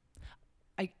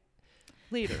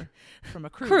 Later from a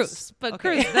cruise, but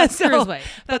cruise, that's cruise weight.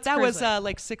 But that was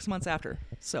like 6 months after,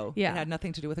 so it had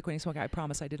nothing to do with the quitting smoking. I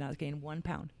promise I did not gain 1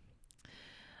 pound.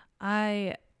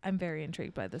 I'm very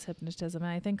intrigued by this hypnotism,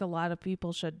 and I think a lot of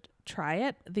people should try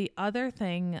it. The other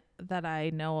thing that I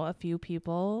know a few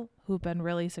people who've been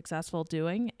really successful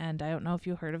doing, and I don't know if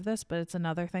you heard of this, but it's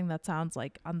another thing that sounds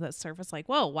like on the surface like,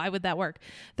 whoa, why would that work?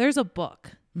 There's a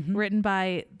book written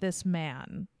by this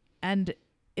man, and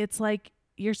it's like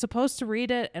you're supposed to read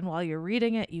it, and while you're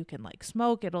reading it, you can like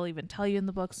smoke. It'll even tell you in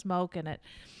the book smoke, and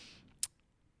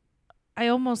I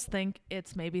almost think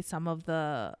it's maybe some of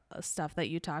the stuff that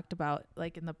you talked about,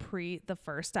 like in the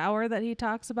first hour that he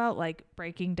talks about, like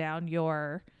breaking down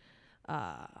your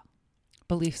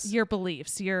beliefs,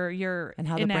 your and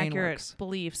how the brain inaccurate works.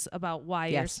 Beliefs about why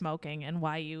you're smoking and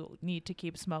why you need to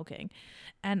keep smoking.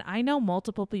 And I know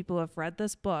multiple people who have read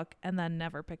this book and then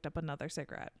never picked up another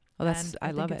cigarette. Well,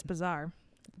 I love it. It's bizarre.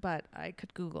 But I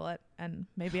could Google it, and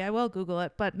maybe I will Google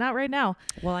it, but not right now.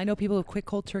 Well, I know people who've quit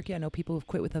cold turkey. I know people who've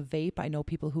quit with a vape. I know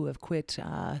people who have quit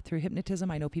through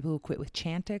hypnotism. I know people who quit with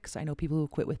Chantix. I know people who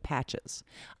quit with patches.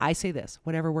 I say this,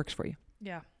 whatever works for you.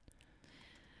 Yeah.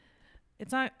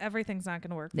 Everything's not going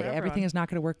to work for everyone. Everything is not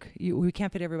going to work. We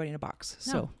can't fit everybody in a box.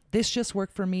 No. So this just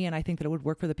worked for me, and I think that it would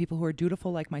work for the people who are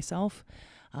dutiful like myself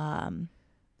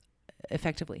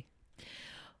effectively.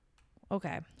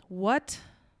 Okay.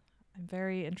 I'm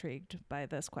very intrigued by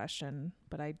this question,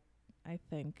 but I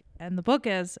think, and the book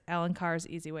is Alan Carr's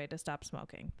Easy Way to Stop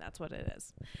Smoking. That's what it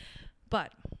is.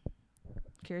 But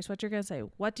curious what you're going to say.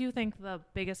 What do you think the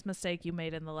biggest mistake you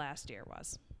made in the last year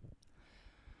was?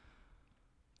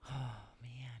 Oh,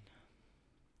 man.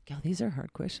 God, these are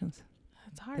hard questions.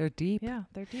 That's hard. They're deep. Yeah,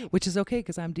 they're deep. Which is okay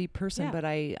because I'm a deep person, Yeah. but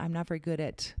I'm not very good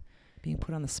at being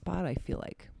put on the spot, I feel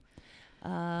like.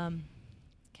 Yeah.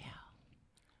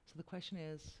 So the question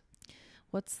is,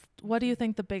 What do you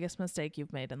think the biggest mistake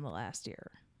you've made in the last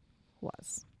year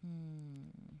was?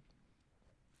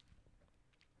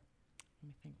 let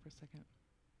me think for a second.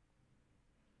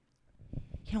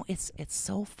 You know, it's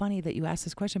so funny that you asked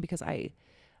this question because I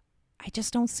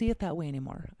just don't see it that way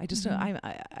anymore. I just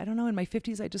I don't know. In my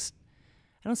 50s, I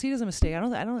don't see it as a mistake. I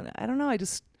don't know. I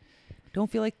just don't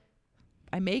feel like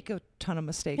I make a ton of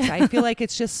mistakes. I feel like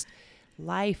it's just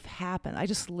life happen. I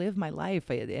just live my life,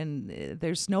 and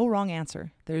there's no wrong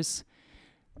answer. There's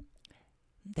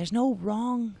no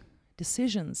wrong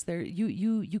decisions. There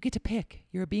you get to pick.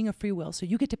 You're a being of free will, so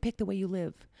you get to pick the way you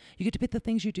live. You get to pick the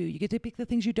things you do. You get to pick the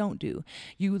things you don't do.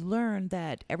 You learn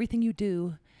that everything you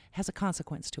do has a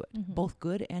consequence to it, both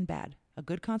good and bad. A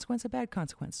good consequence, a bad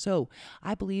consequence. So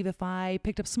I believe if I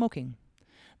picked up smoking,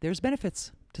 there's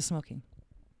benefits to smoking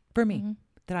for me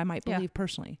that I might believe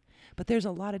personally. But there's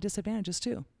a lot of disadvantages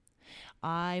too.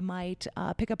 I might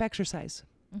pick up exercise.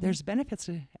 There's benefits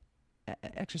to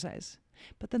exercise,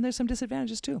 but then there's some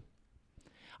disadvantages too.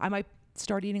 I might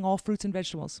start eating all fruits and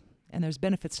vegetables, and there's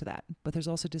benefits to that, but there's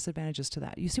also disadvantages to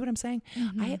that. You see what I'm saying?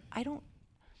 I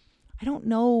don't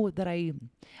know that I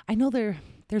know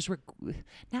there's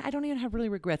now I don't even have really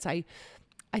regrets. I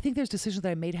think there's decisions that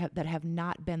I made that have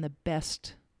not been the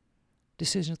best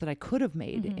decisions that I could have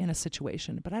made in a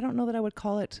situation, but I don't know that I would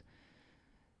call it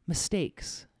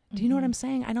mistakes. Do you know what I'm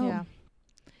saying? I don't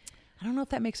know if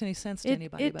that makes any sense to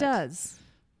anybody. It does.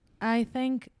 I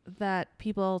think that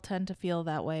people tend to feel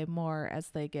that way more as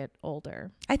they get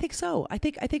older. I think so. I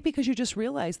think because you just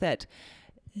realize that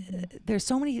there's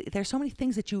so many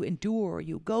things that you endure,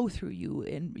 you go through, you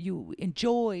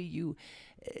enjoy,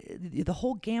 the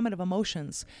whole gamut of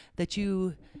emotions that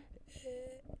you.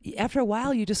 After a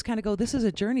while, you just kind of go, this is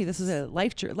a journey. This is a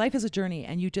life is a journey.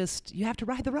 And you have to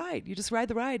ride the ride. You just ride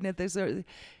the ride. And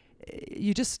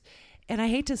and I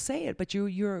hate to say it, but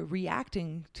you're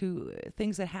reacting to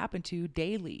things that happen to you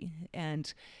daily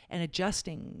and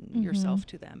adjusting yourself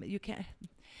to them. You can't,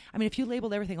 I mean, if you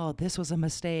labeled everything, oh, this was a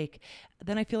mistake,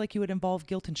 then I feel like you would involve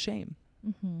guilt and shame.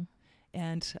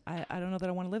 And I don't know that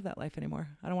I want to live that life anymore.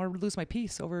 I don't want to lose my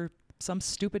peace over some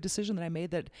stupid decision that I made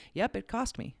that, it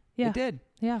cost me. Yeah. It did.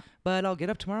 Yeah. But I'll get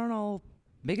up tomorrow and I'll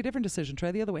make a different decision,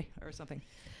 try the other way or something.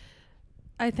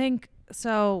 I think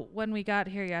so. When we got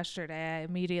here yesterday, I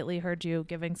immediately heard you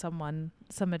giving someone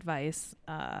some advice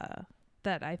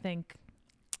that I think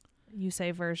you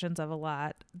say versions of a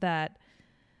lot, that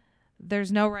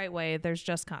there's no right way, there's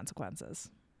just consequences.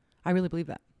 I really believe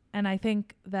that. And I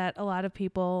think that a lot of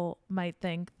people might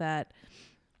think that,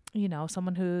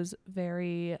 someone who's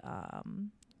very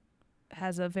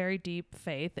has a very deep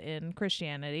faith in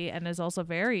Christianity and is also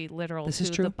very literal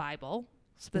to the Bible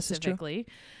specifically,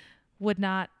 would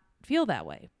not feel that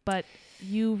way. But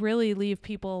you really leave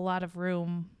people a lot of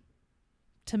room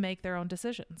to make their own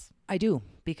decisions. I do,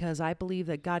 because I believe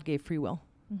that God gave free will,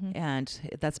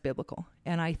 and that's biblical.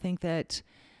 And I think that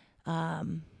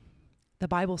the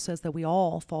Bible says that we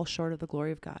all fall short of the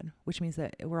glory of God, which means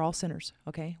that we're all sinners.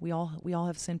 Okay, we all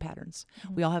have sin patterns.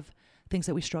 We all have things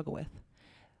that we struggle with.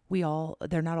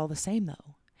 They're not all the same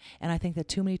though. And I think that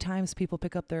too many times people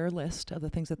pick up their list of the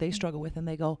things that they struggle with and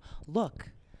they go,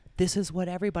 look, this is what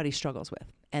everybody struggles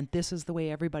with, and this is the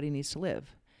way everybody needs to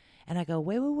live. And I go,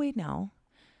 wait now.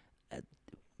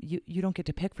 You don't get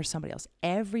to pick for somebody else.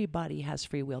 Everybody has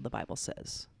free will, the Bible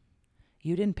says.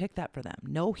 You didn't pick that for them.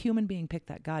 No human being picked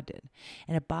that. God did.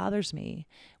 And it bothers me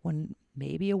when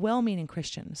maybe a well-meaning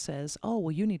Christian says, oh,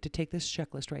 well, you need to take this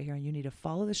checklist right here, and you need to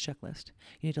follow this checklist.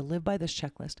 You need to live by this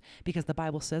checklist because the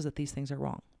Bible says that these things are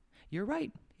wrong. You're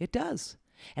right. It does.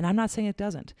 And I'm not saying it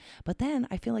doesn't. But then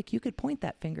I feel like you could point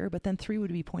that finger, but then 3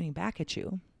 would be pointing back at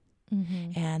you.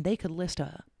 And they could list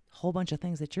a whole bunch of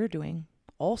things that you're doing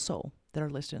also that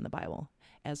are listed in the Bible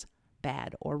as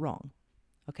bad or wrong.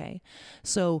 Okay?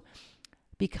 So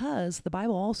because the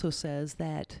Bible also says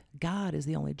that God is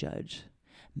the only judge,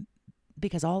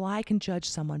 because all I can judge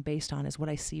someone based on is what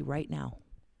I see right now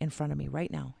in front of me right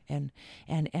now, and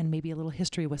maybe a little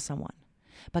history with someone.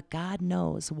 But God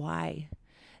knows why.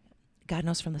 God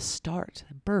knows from the start,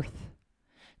 birth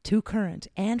to current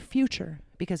and future,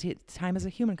 because time is a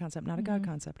human concept, not a God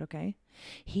concept, okay?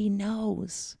 He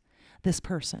knows this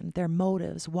person, their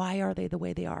motives, why are they the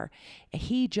way they are?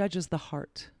 He judges the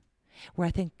heart, where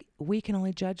I think we can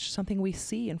only judge something we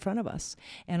see in front of us.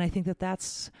 And I think that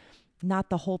that's not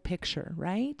the whole picture,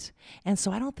 right? And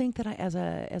so I don't think that I, as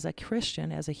a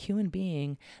Christian, as a human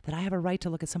being, that I have a right to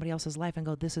look at somebody else's life and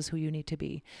go, this is who you need to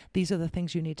be. These are the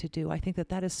things you need to do. I think that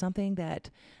that is something that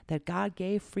God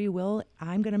gave free will.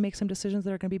 I'm going to make some decisions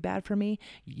that are going to be bad for me.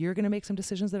 You're going to make some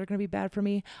decisions that are going to be bad for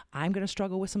me. I'm going to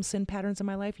struggle with some sin patterns in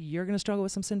my life. You're going to struggle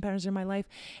with some sin patterns in my life.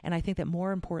 And I think that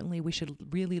more importantly, we should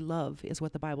really love is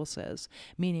what the Bible says,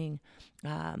 meaning,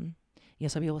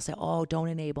 some people say, oh, don't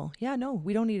enable. Yeah, no,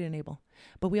 we don't need to enable.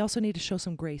 But we also need to show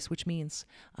some grace, which means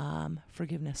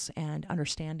forgiveness and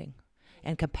understanding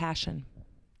and compassion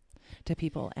to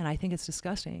people. And I think it's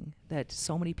disgusting that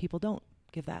so many people don't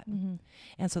give that. Mm-hmm.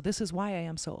 And so this is why I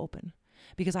am so open,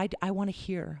 because I want to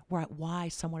hear why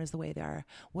someone is the way they are.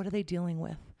 What are they dealing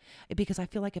with? Because I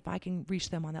feel like if I can reach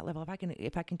them on that level,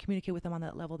 if I can communicate with them on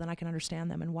that level, then I can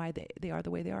understand them and why they are the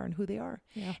way they are and who they are.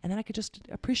 Yeah. And then I could just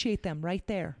appreciate them right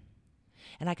there.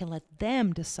 And I can let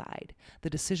them decide the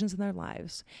decisions in their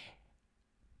lives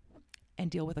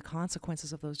and deal with the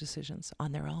consequences of those decisions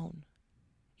on their own.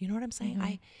 You know what I'm saying?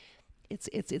 Mm-hmm. It's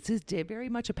very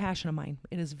much a passion of mine.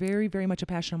 It is very, very much a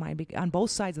passion of mine on both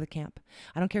sides of the camp.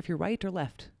 I don't care if you're right or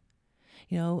left.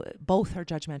 Both are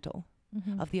judgmental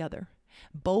Mm-hmm. of the other.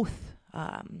 Both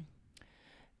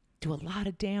do a lot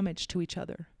of damage to each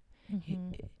other.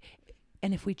 Mm-hmm.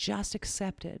 And if we just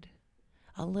accepted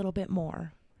a little bit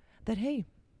more that, hey,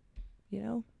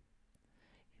 you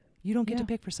don't get to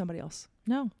pick for somebody else.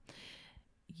 No,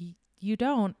 you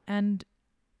don't. And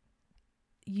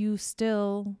you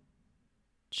still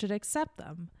should accept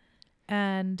them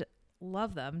and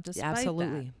love them despite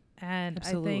Absolutely. that. And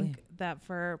Absolutely. I think that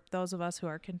for those of us who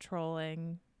are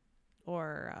controlling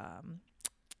or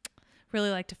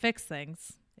really like to fix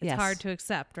things, it's Yes. hard to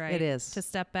accept, right? It is. To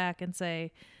step back and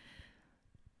say,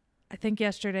 I think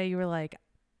yesterday you were like,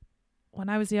 when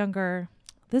I was younger,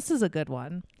 this is a good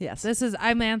one. Yes.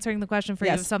 I'm answering the question for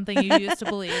you Yes. of something you used to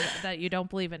believe that you don't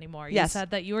believe anymore. You Yes.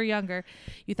 said that you were younger,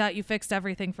 you thought you fixed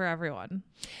everything for everyone,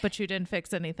 but you didn't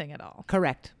fix anything at all.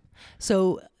 Correct.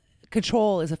 So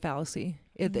control is a fallacy.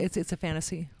 It's a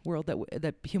fantasy world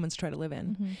that humans try to live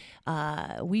in.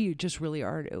 Mm-hmm. We just really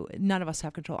are. None of us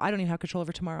have control. I don't even have control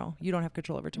over tomorrow. You don't have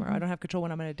control over tomorrow. Mm-hmm. I don't have control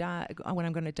when I'm going to die. When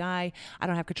I'm going to die, I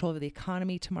don't have control over the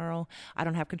economy tomorrow. I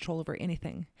don't have control over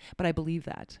anything. But I believe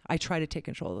that. I try to take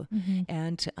control, Mm-hmm.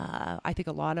 and I think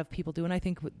a lot of people do. And I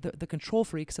think the control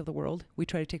freaks of the world, we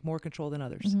try to take more control than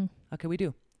others. Mm-hmm. Okay, we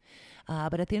do.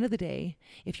 But at the end of the day,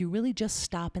 if you really just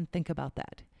stop and think about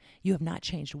that, you have not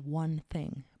changed one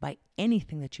thing by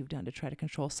anything that you've done to try to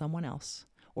control someone else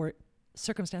or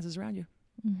circumstances around you.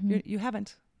 Mm-hmm. You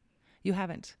haven't. You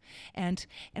haven't. And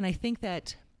I think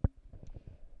that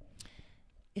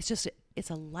it's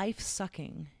a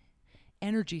life-sucking,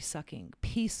 energy-sucking,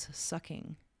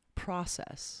 peace-sucking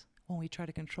process when we try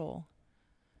to control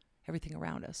everything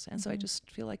around us. And so I just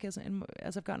feel like as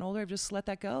I've gotten older, I've just let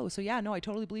that go. So yeah, no, I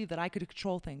totally believe that I could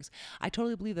control things. I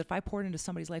totally believe that if I poured into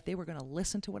somebody's life, they were going to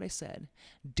listen to what I said,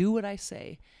 do what I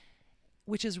say,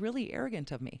 which is really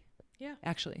arrogant of me. Yeah.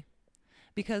 Actually,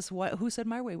 because who said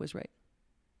my way was right?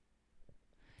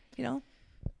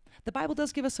 The Bible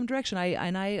does give us some direction.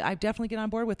 I definitely get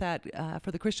on board with that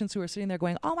for the Christians who are sitting there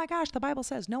going, oh my gosh, the Bible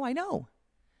says. No, I know.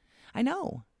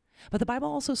 But the Bible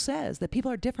also says that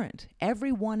people are different.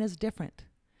 Everyone is different.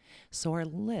 So our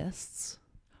lists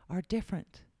are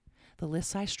different. The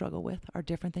lists I struggle with are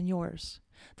different than yours.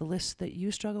 The lists that you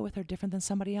struggle with are different than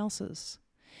somebody else's.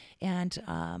 And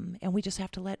we just have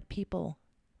to let people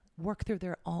work through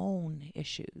their own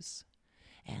issues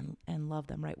and love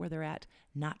them right where they're at,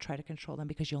 not try to control them,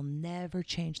 because you'll never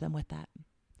change them with that.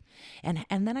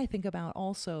 And then I think about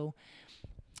also,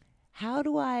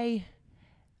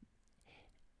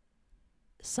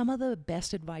 some of the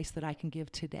best advice that I can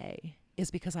give today is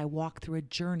because I walked through a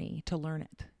journey to learn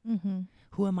it. Mm-hmm.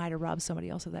 Who am I to rob somebody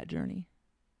else of that journey?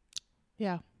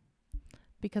 Yeah.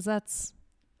 Because that's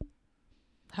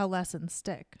how lessons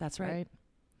stick. That's right.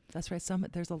 That's right.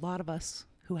 There's a lot of us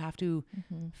who have to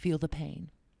Mm-hmm. feel the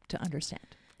pain to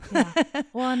understand. Yeah.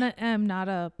 Well, and I'm not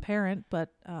a parent,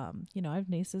 but I have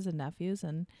nieces and nephews,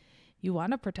 and you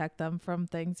want to protect them from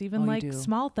things, even you like do.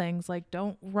 small things, like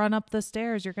don't run up the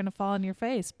stairs. You're going to fall on your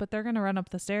face, but they're going to run up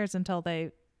the stairs until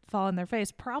they fall on their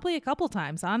face, probably a couple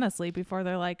times, honestly, before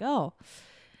they're like, oh,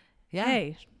 Yeah.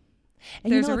 hey,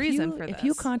 And there's a if reason for If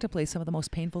you this. contemplate some of the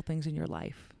most painful things in your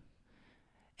life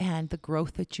and the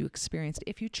growth that you experienced,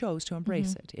 if you chose to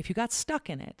embrace it, if you got stuck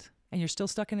in it and you're still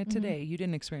stuck in it today, you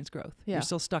didn't experience growth. Yeah. You're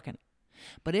still stuck in it.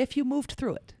 But if you moved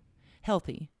through it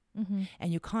healthy Mm-hmm.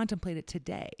 and you contemplate it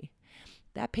today,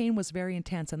 that pain was very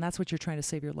intense, and that's what you're trying to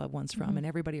save your loved ones from and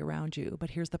everybody around you.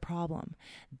 But here's the problem.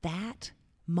 That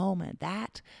moment,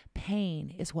 that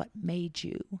pain is what made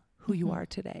you who you are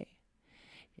today.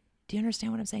 Do you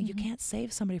understand what I'm saying? You can't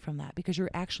save somebody from that because you're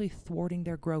actually thwarting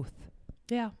their growth.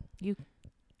 Yeah, you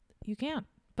can't.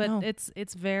 But No.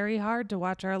 it's very hard to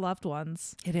watch our loved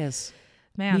ones. It is.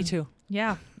 Man. Me too.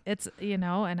 Yeah. It's,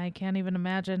 and I can't even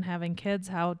imagine having kids,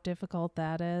 how difficult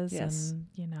that is. Yes.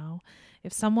 And,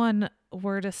 if someone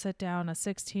were to sit down, a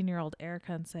 16-year-old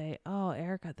Erica, and say, oh,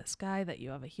 Erica, this guy that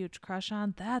you have a huge crush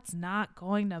on, that's not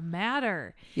going to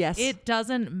matter. Yes. It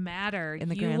doesn't matter. In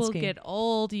the You grand will scheme. get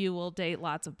old. You will date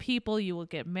lots of people. You will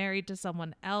get married to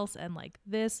someone else. And like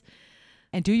this.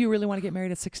 And do you really want to get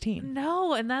married at 16?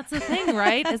 No, and that's the thing,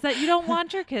 right? Is that you don't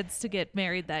want your kids to get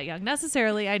married that young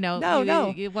necessarily. I know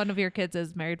No. one of your kids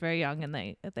is married very young, and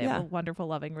they have Yeah. a wonderful,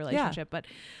 loving relationship. But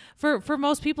for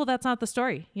most people, that's not the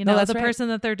story. No, that's the right. person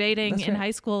that they're dating That's in right.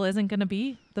 high school isn't going to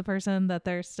be the person that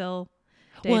they're still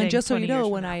dating. Well, and just so you 20 years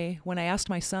know, from now. when I asked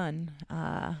my son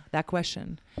that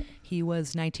question, he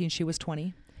was 19, she was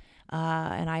 20,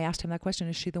 and I asked him that question,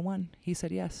 is she the one? He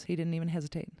said yes. He didn't even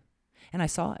hesitate. And I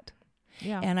saw it.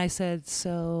 Yeah. And I said,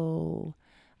 so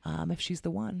if she's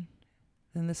the one,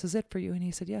 then this is it for you. And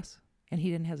he said yes. And he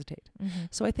didn't hesitate. Mhm.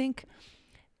 So I think,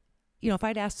 if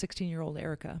I'd asked 16-year-old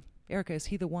Erica, is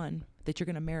he the one that you're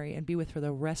going to marry and be with for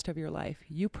the rest of your life?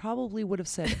 You probably would have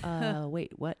said,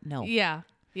 wait, what? No. Yeah.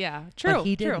 Yeah. True. But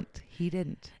he true. didn't. He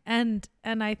didn't. And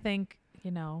I think,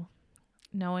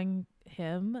 knowing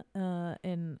him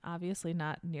in obviously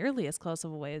not nearly as close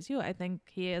of a way as you, I think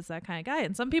he is that kind of guy.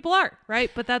 And some people are, right?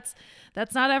 But that's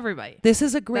not everybody. This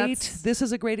is a great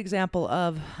That's- example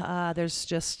of there's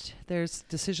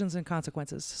decisions and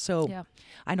consequences. So Yeah.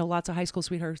 I know lots of high school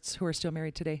sweethearts who are still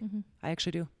married today. Mhm. I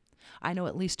actually do. I know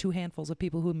at least 2 handfuls of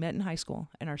people who met in high school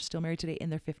and are still married today in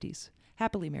their 50s,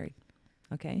 happily married.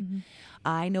 Okay. Mhm.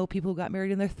 I know people who got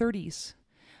married in their 30s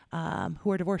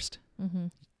who are divorced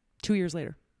Mhm. 2 years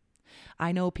later.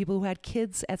 I know people who had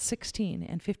kids at 16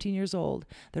 and 15 years old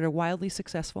that are wildly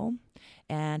successful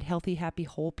and healthy, happy,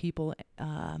 whole people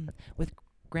with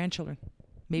grandchildren,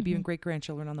 maybe even Mhm.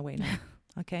 great-grandchildren on the way now.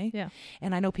 Okay? Yeah.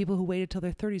 And I know people who waited till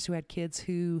their 30s who had kids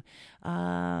who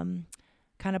kind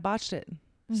of botched it.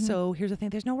 Mhm. So here's the thing.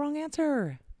 There's no wrong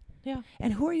answer. Yeah.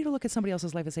 And who are you to look at somebody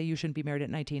else's life and say you shouldn't be married at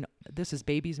 19? This is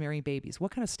babies marrying babies.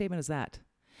 What kind of statement is that?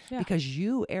 Yeah. Because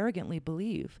you arrogantly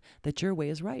believe that your way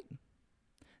is right.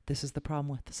 This is the problem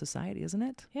with society, isn't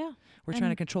it? Yeah. We're trying to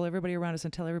And- control everybody around us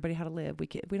and tell everybody how to live. We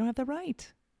don't have the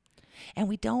right. And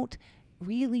we don't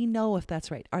really know if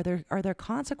that's right. Are there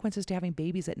consequences to having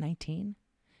babies at 19?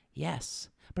 Yes.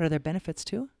 But are there benefits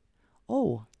too?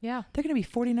 Oh, Yeah. they're going to be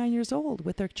 49 years old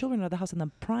with their children out of the house in the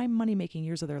prime money-making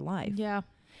years of their life, Yeah.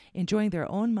 enjoying their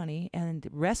own money and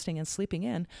resting and sleeping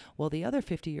in, while the other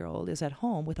 50-year-old is at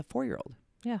home with a 4-year-old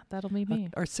Yeah. That'll be me.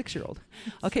 or 6-year-old.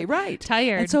 Okay, right.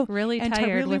 Tired. And so- really and tired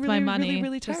really, with my really, money. really,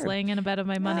 really just tired. laying in a bed of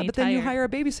my Yeah, money. but then you tired. hire a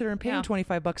babysitter and pay Yeah. them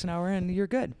 $25 an hour and you're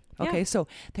good. Okay, Yeah. so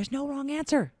there's no wrong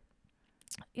answer.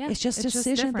 Yeah. It's just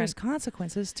decision. There's different.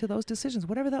 consequences to those decisions,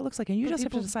 whatever that looks like. And you But just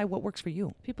have to people- decide what works for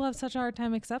you. People have such a hard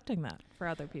time accepting that for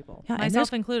other people, Yeah, and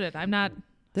myself included. I'm not.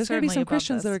 There's going to be certainly some above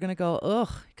Christians that this. are going to go, ugh,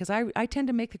 because I tend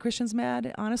to make the Christians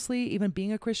mad, honestly, even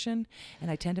being a Christian, and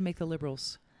I tend to make the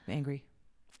liberals angry.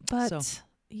 But So.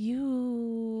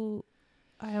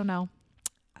 I don't know.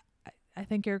 I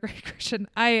think you're a great Christian.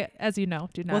 I, as you know,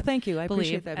 do not Well, thank you. I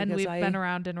appreciate believe, that. and because we've been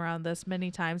around and around this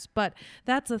many times. But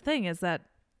that's the thing, is that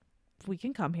we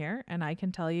can come here and I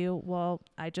can tell you, well,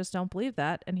 I just don't believe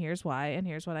that, and here's why, and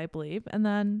here's what I believe, and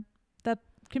then that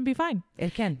can be fine.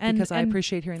 It can, And- because I and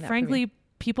appreciate hearing that from you. Frankly,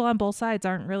 people on both sides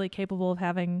aren't really capable of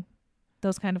having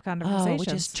those kind of conversations.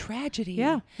 Which is tragedy.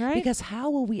 Yeah, right? Because how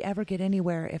will we ever get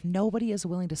anywhere if nobody is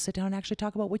willing to sit down and actually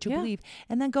talk about what you Yeah. believe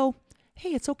and then go,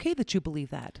 hey, it's okay that you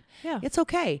believe that. Yeah. It's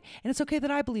okay. And it's okay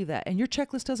that I believe that. And your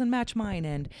checklist doesn't match mine.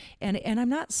 And I'm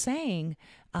not saying,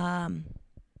 because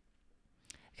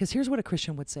here's what a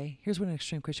Christian would say. Here's what an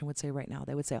extreme Christian would say right now.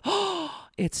 They would say, oh,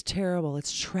 it's terrible.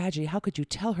 It's tragedy. How could you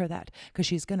tell her that? Because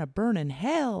she's going to burn in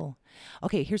hell.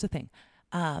 Okay, here's the thing.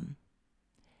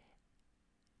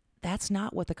 That's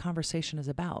not what the conversation is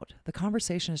about. The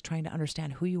conversation is trying to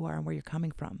understand who you are and where you're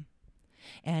coming from.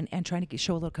 And trying to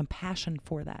show a little compassion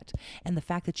for that. And the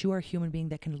fact that you are a human being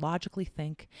that can logically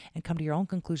think and come to your own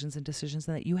conclusions and decisions,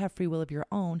 and that you have free will of your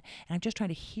own. And I'm just trying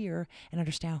to hear and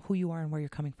understand who you are and where you're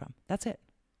coming from. That's it.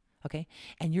 Okay?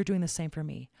 And you're doing the same for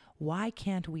me. Why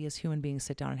can't we as human beings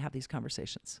sit down and have these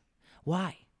conversations?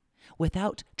 Why?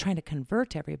 Without trying to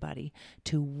convert everybody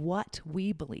to what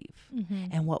we believe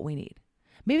and what we need.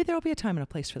 Maybe there will be a time and a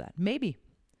place for that. Maybe.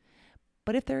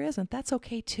 But if there isn't, that's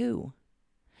okay too.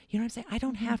 You know what I'm saying? I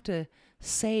don't have to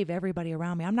save everybody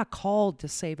around me. I'm not called to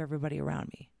save everybody around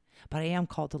me, but I am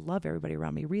called to love everybody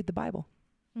around me. Read the Bible.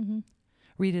 Mm-hmm.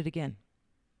 Read it again.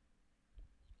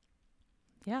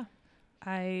 Yeah.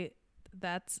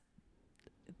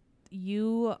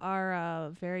 You are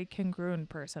a very congruent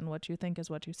person. What you think is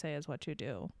what you say is what you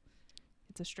do.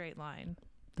 It's a straight line.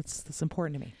 That's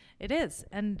important to me. It is.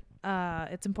 And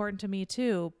it's important to me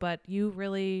too, but you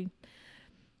really,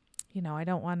 I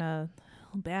don't want to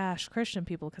bash Christian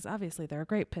people because obviously they're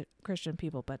great Christian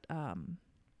people, but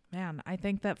man, I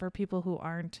think that for people who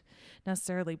aren't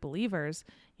necessarily believers,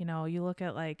 you look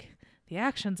at like the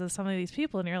actions of some of these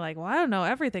people and you're like, well, I don't know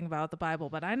everything about the Bible,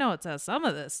 but I know it says some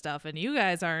of this stuff and you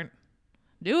guys aren't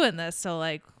doing this. So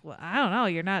like, well, I don't know.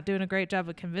 You're not doing a great job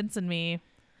of convincing me.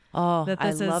 Oh, that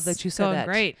I this love is that you said going that.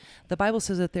 Great. The Bible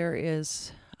says that there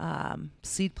is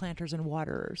seed planters and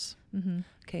waterers. Mm-hmm.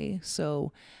 Okay,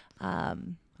 so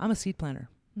I'm a seed planter,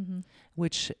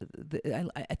 which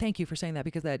I thank you for saying that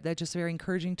because that's just very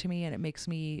encouraging to me and it makes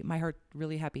my heart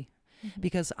really happy.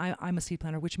 Because I'm a seed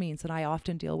planter, which means that I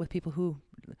often deal with people who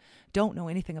don't know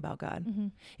anything about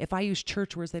God. If I use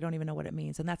church words, they don't even know what it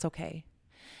means, and that's okay.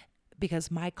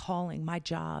 Because my calling, my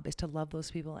job is to love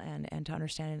those people and to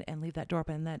understand and leave that door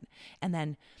open. And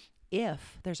then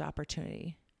if there's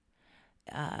opportunity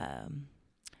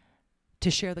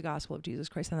to share the gospel of Jesus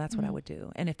Christ, then that's what I would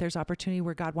do. And if there's opportunity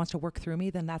where God wants to work through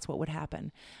me, then that's what would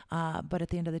happen. But at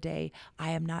the end of the day, I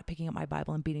am not picking up my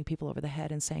Bible and beating people over the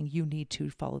head and saying, you need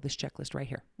to follow this checklist right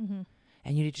here. And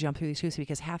you need to jump through these hoops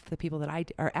because half the people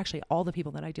all the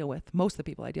people that I deal with, most of the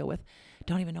people I deal with,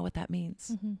 don't even know what that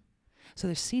means. So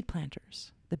there's seed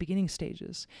planters, the beginning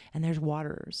stages, and there's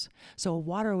waterers. So a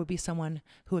waterer would be someone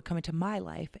who would come into my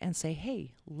life and say,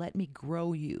 hey, let me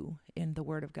grow you in the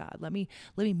Word of God. Let me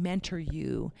mentor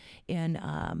you in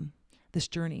this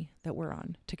journey that we're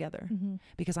on together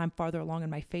because I'm farther along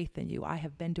in my faith than you. I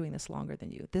have been doing this longer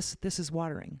than you. This is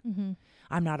watering.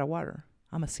 I'm not a waterer.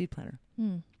 I'm a seed planter.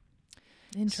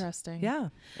 Interesting. Yeah.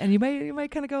 And you might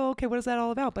kind of go, okay, what is that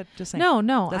all about? But just saying.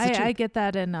 No, That's the truth. I get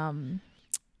that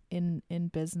in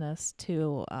business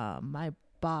too. My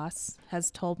boss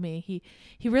has told me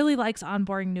he really likes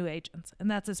onboarding new agents, and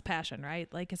that's his passion,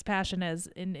 right? Like his passion is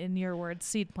in your words,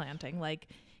 seed planting. Like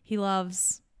he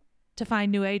loves to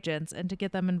find new agents and to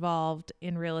get them involved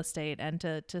in real estate and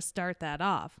to start that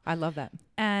off. I love that.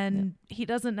 And he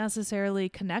doesn't necessarily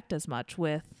connect as much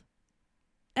with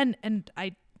and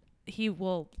he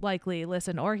will likely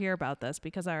listen or hear about this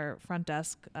because our front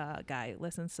desk guy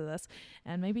listens to this,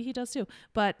 and maybe he does too.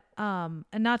 But and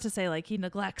not to say like he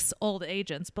neglects old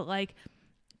agents, but like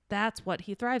that's what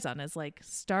he thrives on is like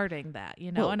starting that,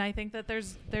 Well, and I think that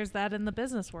there's that in the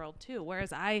business world too.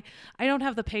 Whereas I don't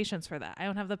have the patience for that. I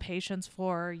don't have the patience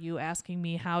for you asking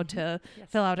me how to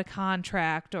fill out a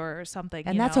contract or something.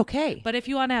 And that's okay. But if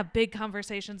you want to have big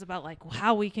conversations about like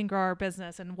how we can grow our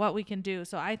business and what we can do.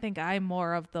 So I think I'm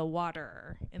more of the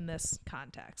waterer in this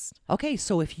context. Okay.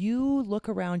 So if you look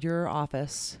around your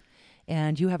office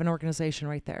and you have an organization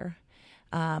right there,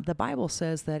 the Bible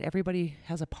says that everybody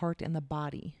has a part in the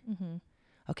body.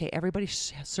 Okay, everybody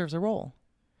serves a role.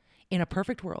 In a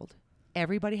perfect world,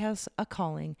 everybody has a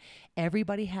calling.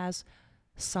 Everybody has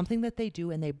something that they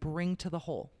do and they bring to the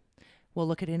whole. Well,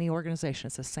 look at any organization.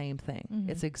 It's the same thing.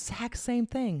 It's the exact same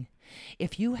thing.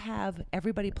 If you have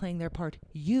everybody playing their part,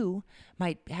 you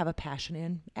might have a passion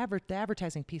in the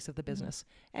advertising piece of the business,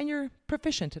 and you're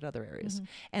proficient at other areas.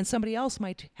 And somebody else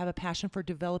might have a passion for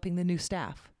developing the new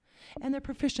staff, and they're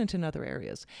proficient in other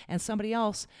areas. And somebody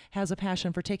else has a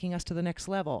passion for taking us to the next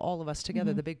level, all of us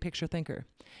together, the big picture thinker.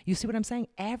 You see what I'm saying?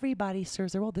 Everybody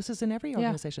serves their role. This is in every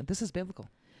organization. This is biblical.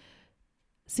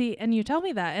 See, and you tell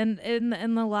me that, and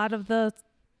in a lot of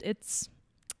it's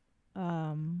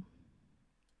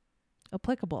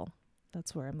applicable.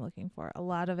 That's where I'm looking for. A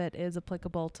lot of it is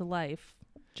applicable to life.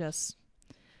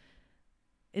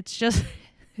 It's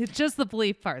just the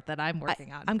belief part that I'm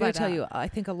working on. I'm going to tell you, I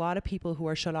think a lot of people who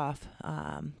are shut off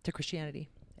to Christianity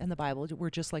and the Bible, we're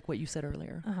just like what you said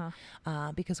earlier,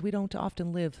 because we don't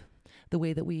often live the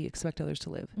way that we expect others to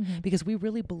live, because we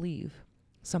really believe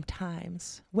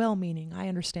sometimes, well-meaning, I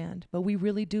understand, but we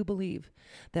really do believe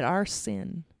that our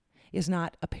sin is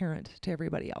not apparent to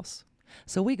everybody else.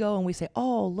 So we go and we say,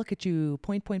 oh, look at you,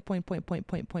 point,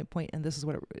 and this is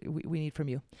what we need from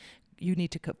you. You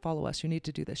need to follow us. You need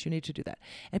to do this. You need to do that.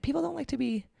 And people don't like to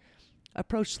be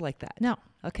approached like that. No.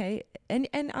 Okay? And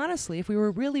honestly, if we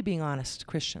were really being honest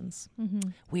Christians,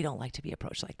 we don't like to be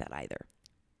approached like that either.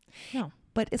 No.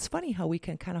 But it's funny how we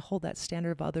can kind of hold that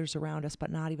standard of others around us, but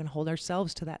not even hold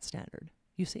ourselves to that standard.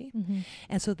 You see?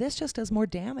 And so this just does more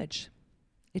damage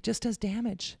It just does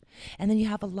damage. And then you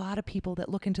have a lot of people that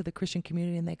look into the Christian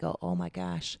community and they go, oh my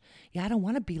gosh, yeah, I don't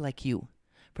want to be like you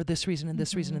for this reason and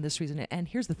this reason and this reason. And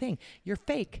here's the thing, you're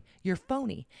fake, you're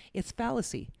phony, it's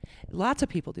fallacy. Lots of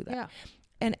people do that. Yeah.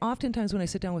 And oftentimes when I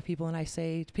sit down with people and I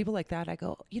say to people like that, I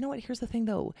go, you know what, here's the thing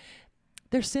though,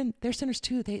 they're sinners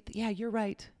too. Yeah, you're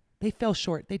right. They fell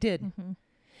short. They did. Mm-hmm.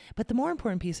 But the more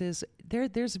important piece is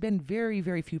there's been very,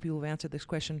 very few people who have answered this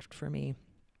question for me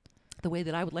the way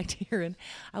that I would like to hear it.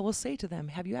 I will say to them,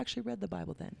 have you actually read the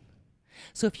Bible then?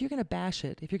 So if you're going to bash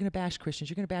it, if you're going to bash Christians,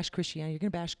 you're going to bash Christianity, you're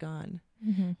going to bash God,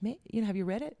 have you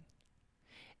read it?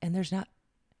 And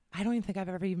I don't even think I've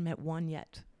ever even met one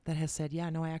yet that has said, yeah,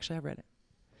 no, I actually have read it.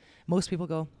 Most people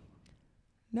go,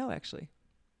 no, actually.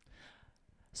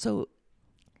 So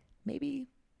maybe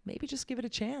just give it a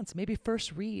chance. Maybe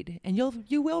first read, and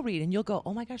you will read, and you'll go,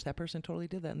 oh my gosh, that person totally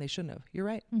did that, and they shouldn't have. You're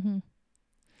right. Mm-hmm.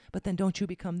 But then don't you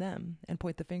become them and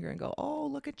point the finger and go, oh,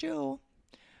 look at you.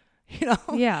 You know?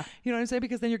 Yeah. You know what I'm saying?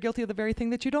 Because then you're guilty of the very thing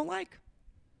that you don't like.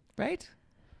 Right?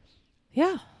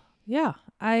 Yeah. Yeah.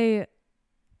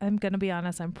 I'm going to be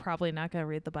honest. I'm probably not going to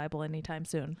read the Bible anytime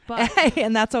soon, but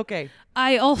and that's okay.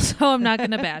 I also am not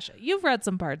going to bash it. You've read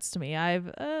some parts to me. I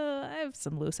have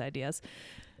some loose ideas.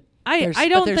 I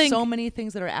don't there's think so many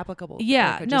things that are applicable.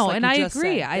 Yeah, Erica, no, like and I you just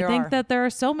agree. said. I think that there are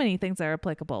so many things that are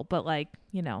applicable, but like,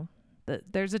 you know,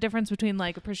 there's a difference between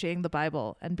like appreciating the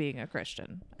Bible and being a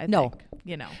Christian. I think,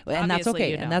 you know, and that's obviously,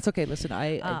 okay. you know. And that's okay. Listen,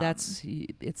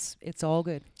 it's all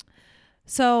good.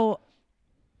 So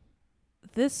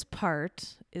this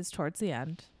part is towards the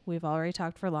end. We've already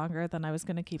talked for longer than I was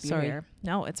going to keep Sorry. you here.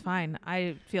 No, it's fine.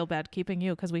 I feel bad keeping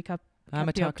you because we kept I'm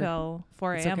a you up talker. till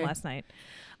 4 It's a.m. okay. last night.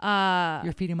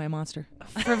 You're feeding my monster.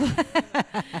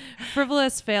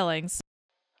 Frivolous failings.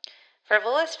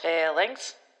 Frivolous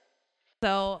failings.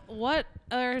 So what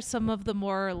are some of the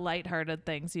more lighthearted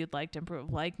things you'd like to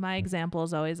improve? Like my example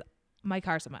is always my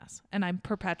car's a mess. And I'm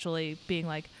perpetually being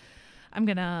like, I'm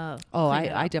going to. Oh,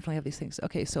 I definitely have these things.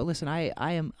 Okay. So listen,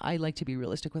 I like to be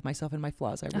realistic with myself and my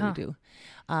flaws. I really do.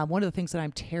 One of the things that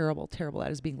I'm terrible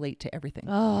at is being late to everything.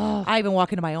 Oh. I even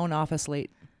walk into my own office late.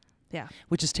 Yeah.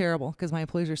 Which is terrible because my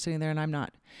employees are sitting there and I'm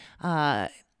not.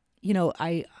 You know,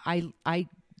 I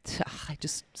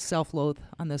just self-loathe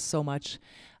on this so much.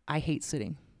 I hate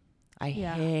sitting. I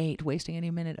hate wasting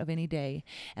any minute of any day.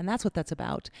 And that's what that's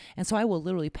about. And so I will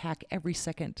literally pack every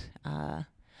second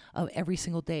of every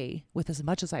single day with as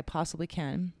much as I possibly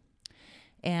can.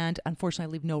 And unfortunately,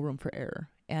 I leave no room for error.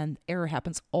 And error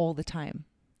happens all the time.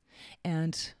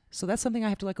 And so that's something I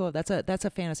have to let go of. That's a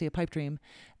fantasy, a pipe dream.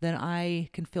 Then I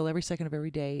can fill every second of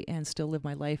every day and still live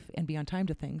my life and be on time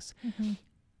to things. Mm-hmm.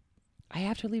 I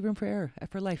have to leave room for error,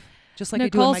 for life, just like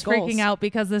Nicole's I do in my goals. freaking out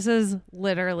because this is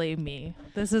literally me.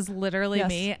 This is literally Yes.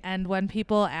 me. And when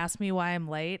people ask me why I'm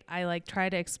late, I like try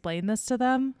to explain this to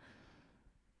them.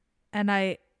 And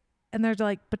they're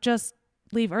like, but just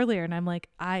leave earlier. And I'm like,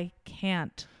 I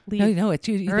can't leave. No, it's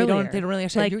you. They don't really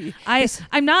understand. Like,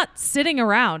 I'm not sitting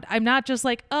around. I'm not just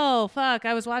like, oh, fuck,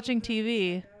 I was watching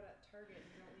TV.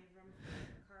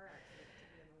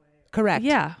 Correct.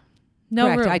 Yeah. No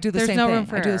Correct. room. I do the There's same no thing. room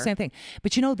for I do error. the same thing.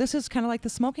 But you know, this is kind of like the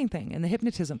smoking thing and the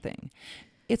hypnotism thing.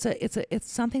 It's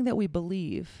something that we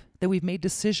believe, that we've made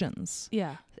decisions.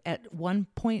 Yeah. At one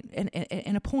point, in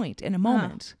a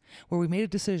moment where we made a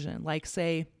decision, like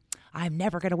say, I'm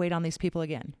never going to wait on these people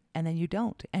again. And then you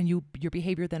don't. And your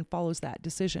behavior then follows that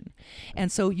decision.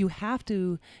 And so you have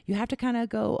to kind of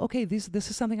go, okay, this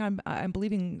is something I'm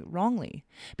believing wrongly,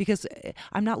 because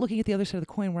I'm not looking at the other side of the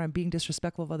coin where I'm being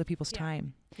disrespectful of other people's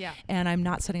time. Yeah. And I'm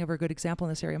not setting a very good example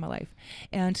in this area of my life.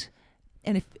 And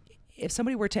if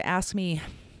somebody were to ask me,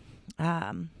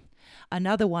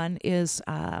 another one is,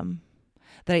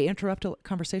 that I interrupt a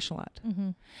conversation a lot. Mm-hmm.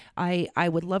 I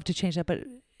would love to change that, but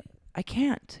I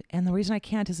can't. And the reason I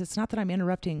can't is it's not that I'm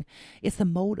interrupting, it's the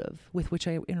motive with which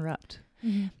I interrupt.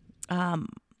 Mm-hmm.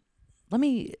 Let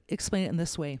me explain it in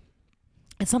this way.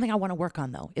 It's something I want to work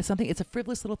on, though. It's a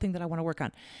frivolous little thing that I want to work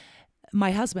on.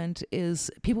 My husband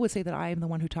people would say that I am the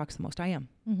one who talks the most. I am.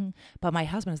 Mm-hmm. But my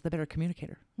husband is the better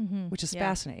communicator, which is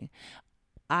fascinating.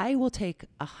 I will take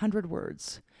 100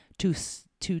 words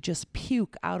to just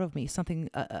puke out of me something,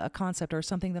 a concept or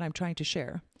something that I'm trying to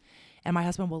share. And my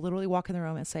husband will literally walk in the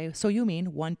room and say, so you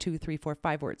mean 1, 2, 3, 4,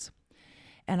 5 words.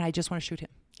 And I just want to shoot him.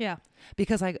 Yeah.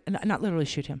 Because not literally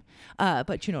shoot him,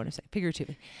 but you know what I'm saying,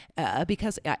 figuratively.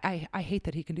 Because I hate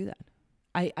that he can do that.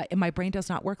 My brain does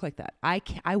not work like that.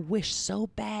 I wish so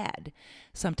bad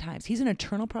sometimes. He's an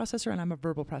internal processor and I'm a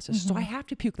verbal processor. Mm-hmm. So I have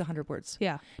to puke the 100 words.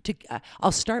 Yeah.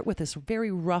 I'll start with this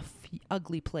very rough,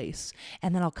 ugly place,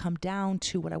 and then I'll come down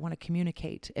to what I want to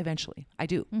communicate eventually. I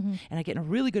do. Mm-hmm. And I get in a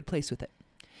really good place with it.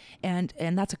 And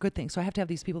that's a good thing. So I have to have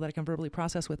these people that I can verbally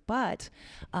process with. But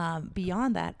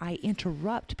beyond that, I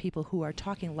interrupt people who are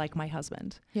talking like my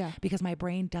husband. Yeah. Because my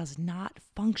brain does not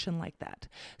function like that.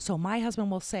 So my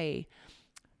husband will say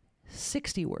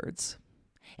 60 words.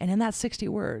 And in that 60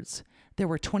 words, there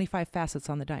were 25 facets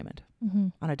on the diamond,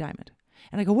 on a diamond.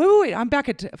 And I go, wait, I'm back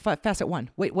at facet 1.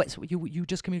 Wait, what? So you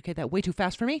just communicate that way too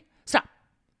fast for me? Stop.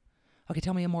 Okay,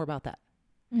 tell me more about that.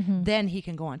 Then he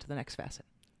can go on to the next facet.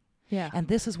 Yeah. And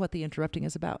this is what the interrupting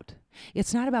is about.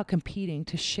 It's not about competing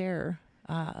to share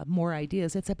more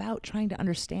ideas. It's about trying to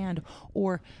understand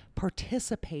or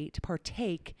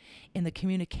partake in the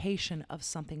communication of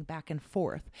something back and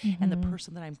forth. And the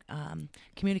person that I'm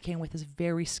communicating with is a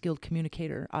very skilled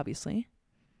communicator, obviously.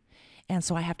 And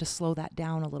so I have to slow that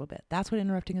down a little bit. That's what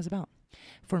interrupting is about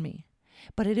for me.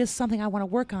 But it is something I want to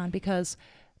work on because,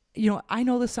 I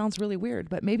know this sounds really weird,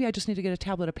 but maybe I just need to get a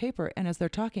tablet of paper and as they're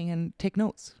talking and take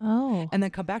notes. Oh. And then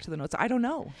come back to the notes. I don't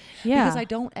know. Yeah. Because I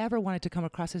don't ever want it to come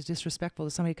across as disrespectful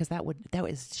to somebody because that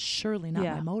is surely not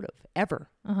my motive ever.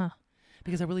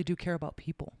 Because I really do care about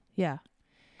people. Yeah.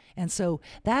 And so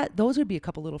those would be a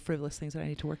couple little frivolous things that I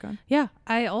need to work on. Yeah.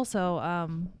 I also,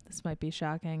 this might be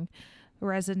shocking,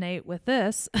 resonate with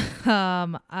this.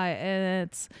 And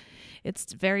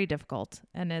it's very difficult,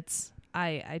 and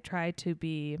I try to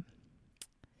be,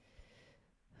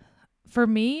 for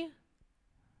me,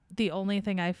 the only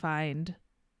thing I find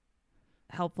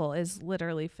helpful is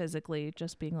literally physically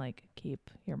just being like,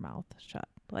 keep your mouth shut.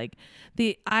 Like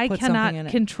I Put cannot something in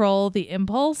it. control the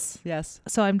impulse. Yes.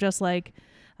 So I'm just like,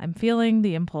 I'm feeling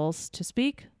the impulse to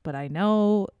speak, but I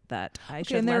know that I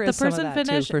should and let there the is some of person that too,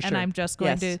 finish, for and sure. I'm just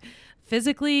going to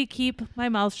physically keep my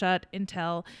mouth shut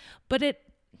until, but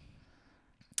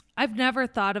I've never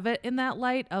thought of it in that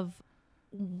light of,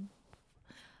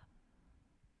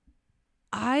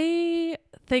 I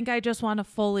think I just want to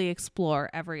fully explore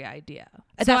every idea.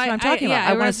 That's what I'm talking about.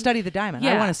 I want to study the diamond.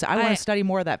 Yeah, I want to study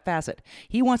more of that facet.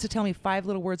 He wants to tell me 5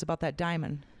 little words about that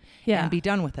diamond and be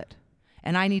done with it.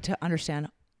 And I need to understand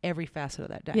every facet of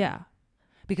that diamond. Yeah.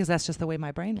 Because that's just the way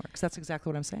my brain works. That's exactly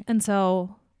what I'm saying. And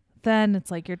so then it's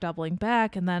like you're doubling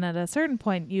back, and then at a certain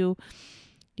point you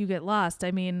get lost.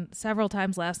 I mean, several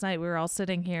times last night we were all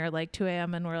sitting here like 2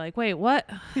 a.m. and we're like, wait, what?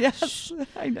 Yes,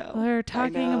 I know. We're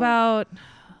talking about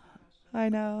I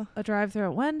know. a drive-through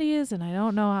at Wendy's, and I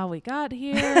don't know how we got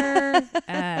here.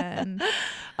 And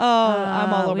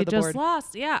I'm all over we the just board.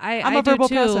 lost. Yeah, I'm I a do verbal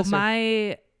too.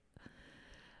 processor.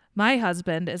 My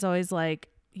husband is always like,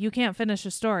 you can't finish a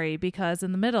story because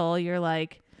in the middle you're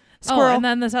like, Squirrel. oh, and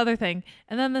then this other thing,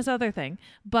 and then this other thing.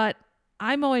 But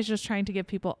I'm always just trying to give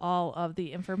people all of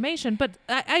the information. But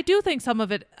I do think some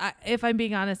of it, if I'm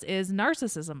being honest, is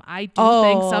narcissism. I do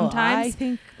think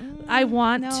sometimes I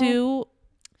want to,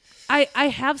 I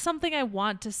have something I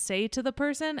want to say to the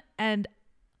person, and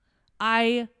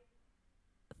I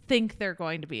think they're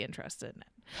going to be interested in it.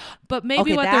 But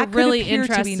maybe what they're really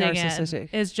interested in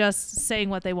is just saying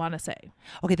what they want to say.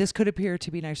 Okay, this could appear to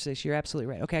be narcissistic. You're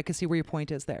absolutely right. Okay, I can see where your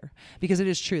point is there. Because it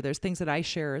is true. There's things that I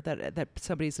share that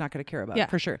somebody's not going to care about,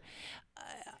 for sure.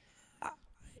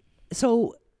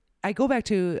 So I go back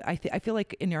to, I feel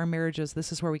like in our marriages,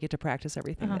 this is where we get to practice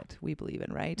everything that we believe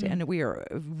in, right? Mm-hmm. And we are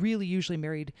really usually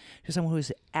married to someone who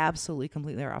is absolutely,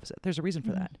 completely our opposite. There's a reason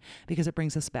for that, because it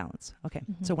brings us balance. Okay,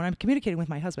 so when I'm communicating with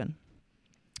my husband,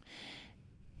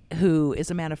 who is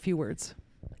a man of few words,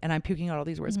 and I'm puking out all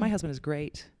these words. My husband is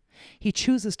great. He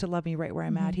chooses to love me right where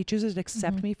I'm at. He chooses to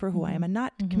accept me for who I am and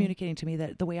not communicating to me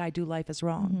that the way I do life is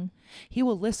wrong. He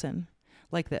will listen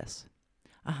like this.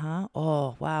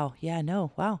 Oh, wow. Yeah,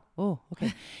 no. Wow. Oh,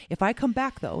 okay. If I come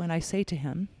back though, and I say to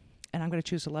him, and I'm going to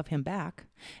choose to love him back,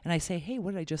 and I say, hey,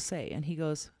 what did I just say? And he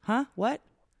goes, huh? What?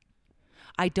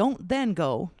 I don't then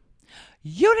go,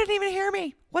 you didn't even hear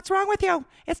me. What's wrong with you?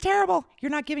 It's terrible.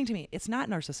 You're not giving to me. It's not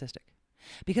narcissistic,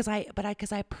 because I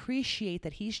appreciate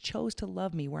that he's chose to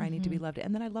love me where I need to be loved,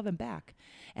 and then I love him back,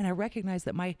 and I recognize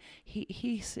that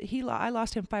I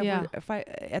lost him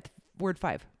at word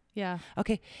 5. Yeah.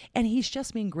 Okay, and he's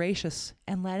just being gracious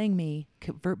and letting me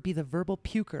be the verbal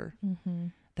puker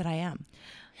that I am.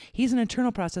 He's an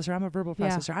internal processor. I'm a verbal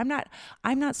processor.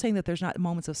 I'm not saying that there's not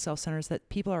moments of self-centeredness, that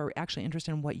people are actually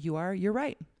interested in what you are. You're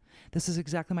right. This is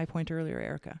exactly my point earlier,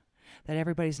 Erica, that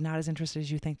everybody's not as interested as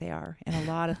you think they are in a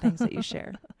lot of things that you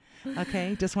share.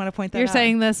 Okay? Just want to point that out. You're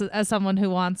saying this as someone who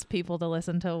wants people to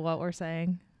listen to what we're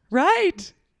saying.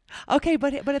 Right. Okay,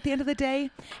 but at the end of the day,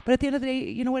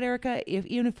 you know what, Erica?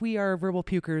 Even if we are verbal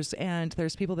pukers and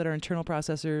there's people that are internal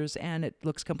processors and it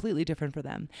looks completely different for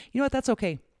them, you know what? That's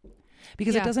okay.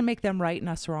 Because it doesn't make them right and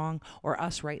us wrong, or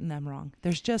us right and them wrong.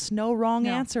 There's just no wrong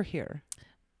answer here.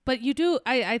 But you do,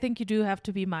 I think you do have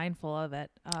to be mindful of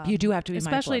it. You do have to be mindful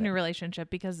especially of in it. your relationship,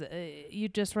 because you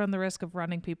just run the risk of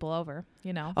running people over,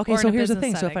 Okay, or so in a here's the business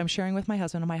thing. So if setting. I'm sharing with my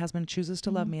husband and my husband chooses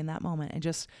to love Mhm. me in that moment and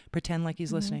just pretend like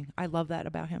he's Mhm. listening, I love that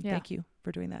about him. Yeah. Thank you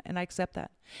for doing that. And I accept that.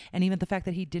 And even the fact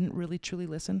that he didn't really truly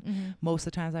listen, Mhm. most of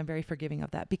the times I'm very forgiving of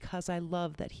that because I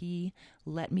love that he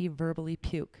let me verbally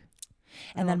puke.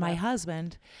 And then love my that.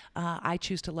 husband, I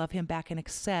choose to love him back and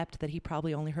accept that he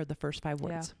probably only heard the first 5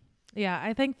 words. Yeah,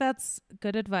 I think that's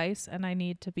good advice, and I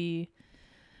need to be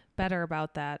better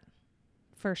about that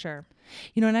for sure.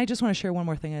 You know, and I just want to share one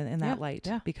more thing in that Yeah, light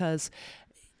yeah. because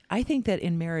I think that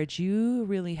in marriage, you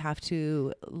really have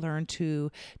to learn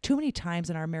to, too many times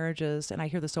in our marriages, and I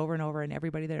hear this over and over in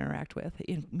everybody that I interact with,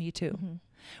 in me too, Mhm.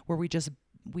 where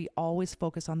we always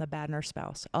focus on the bad in our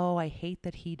spouse. Oh, I hate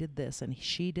that he did this and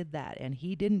she did that and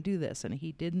he didn't do this and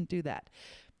he didn't do that.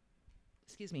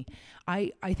 Excuse me. I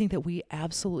think that we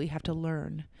absolutely have to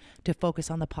learn to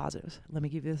focus on the positives. Let me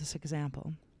give you this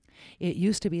example. It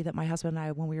used to be that my husband and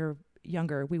I, when we were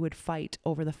younger, we would fight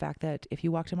over the fact that if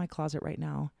you walked in my closet right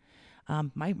now,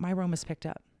 my room is picked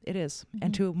up. It is.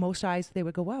 And Mhm. to most eyes, they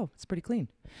would go, wow, it's pretty clean,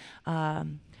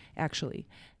 actually.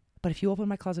 But if you open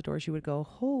my closet doors, you would go,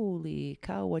 holy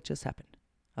cow, what just happened?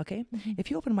 Okay? Mhm. If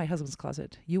you open my husband's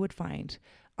closet, you would find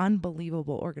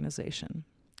unbelievable organization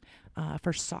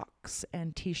for socks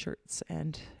and T-shirts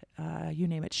and you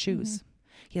name it, shoes.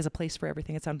 He has a place for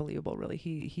everything. It's unbelievable, really.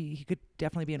 He could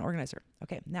definitely be an organizer.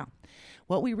 Okay, now,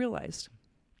 what we realized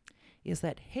is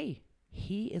that, hey,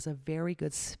 he is a very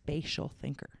good spatial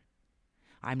thinker.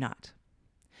 I'm not.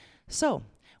 So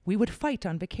we would fight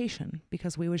on vacation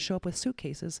because we would show up with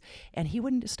suitcases and he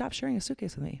wouldn't stop sharing a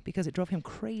suitcase with me because it drove him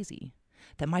crazy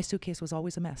that my suitcase was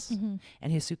always a mess Mhm.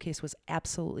 and his suitcase was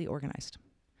absolutely organized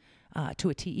to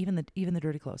a T, even the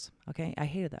dirty clothes. Okay, I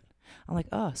hated that. I'm like,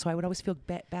 oh, so I would always feel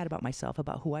bad about myself,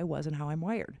 about who I was and how I'm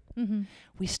wired. Mhm.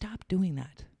 We stopped doing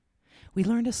that. We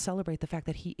learned to celebrate the fact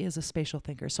that he is a spatial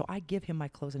thinker. So I give him my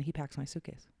clothes and he packs my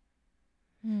suitcase.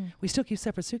 Mm. We still keep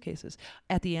separate suitcases.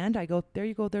 At the end, I go, there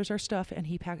you go, there's our stuff. And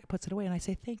he puts it away. And I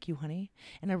say, thank you, honey.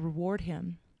 And I reward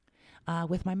him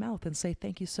with my mouth and say,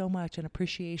 thank you so much, and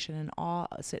appreciation and awe,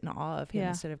 sit in awe of him Yeah.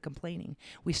 instead of complaining.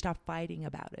 We stopped fighting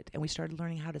about it and we started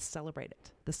learning how to celebrate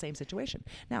it, the same situation.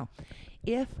 Now,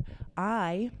 if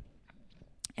I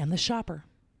am the shopper,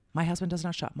 my husband does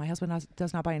not shop. My husband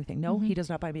does not buy anything. No, Mhm. he does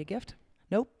not buy me a gift.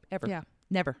 Nope, ever. Yeah.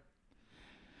 Never.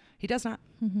 He does not.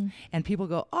 Mhm. And people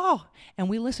go, oh, and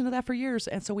we listened to that for years.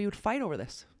 And so we would fight over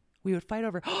this. We would fight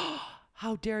over, oh,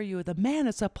 how dare you? The man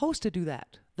is supposed to do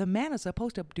that. The man is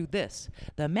supposed to do this.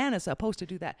 The man is supposed to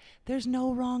do that. There's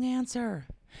no wrong answer.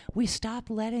 We stopped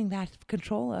letting that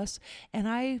control us. And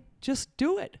I just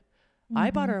do it. I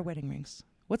bought Mhm. our wedding rings.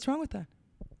 What's wrong with that?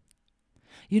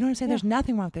 You know what I'm saying? Yeah. There's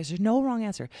nothing wrong with this. There's no wrong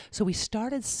answer. So we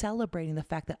started celebrating the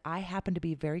fact that I happen to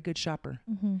be a very good shopper.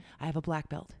 Mhm. I have a black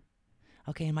belt.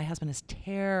 Okay, and my husband is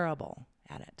terrible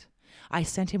at it. I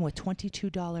sent him with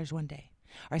 $22 one day.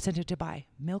 Or I sent him to buy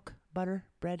milk, butter,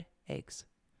 bread, eggs.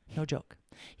 No joke.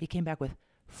 He came back with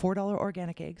 $4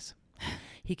 organic eggs.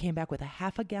 He came back with a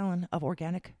half a gallon of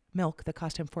organic milk that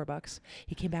cost him $4.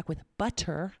 He came back with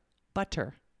butter,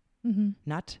 Mhm.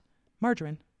 not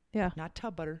margarine, Yeah. not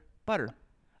tub butter,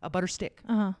 a butter stick.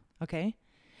 Uh-huh. Okay.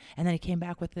 And then he came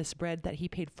back with this bread that he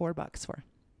paid $4 for.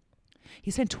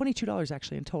 He spent $22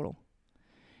 actually in total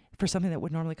for something that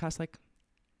would normally cost like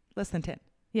less than 10.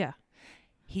 Yeah.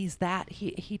 He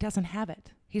doesn't have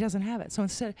it. He doesn't have it. So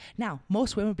instead, now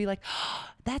most women would be like, oh,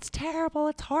 that's terrible.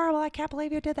 It's horrible. I can't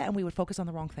believe you did that. And we would focus on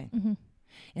the wrong thing. Mhm.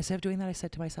 Instead of doing that, I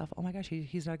said to myself, oh my gosh,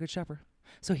 he's not a good shopper.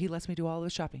 So he lets me do all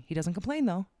this shopping. He doesn't complain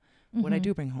though, what I Mhm.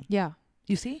 do bring home. Yeah.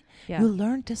 You see? Yeah. You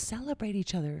learn to celebrate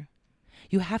each other.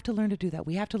 You have to learn to do that.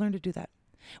 We have to learn to do that.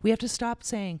 We have to stop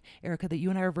saying, Erica, that you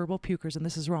and I are verbal pukers and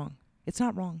this is wrong. It's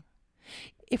not wrong.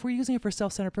 If we're using it for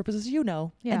self-centered purposes, Yeah.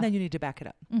 and then you need to back it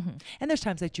up. Mhm. And there's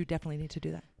times that you definitely need to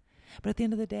do that. But at the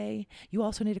end of the day, you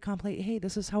also need to contemplate, hey,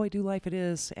 this is how I do life. It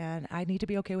is. And I need to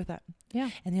be okay with that. Yeah.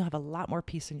 And you'll have a lot more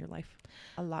peace in your life.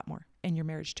 A lot more. In your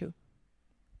marriage too.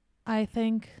 I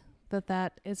think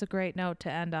that is a great note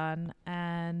to end on.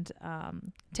 And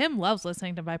Tim loves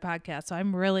listening to my podcast, so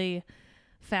I'm really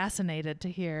fascinated to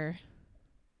hear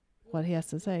what he has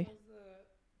to say.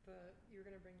 You were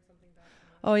gonna bring something back.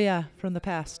 Oh yeah. From the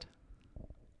past.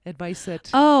 Advice that.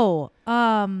 Oh,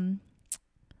 I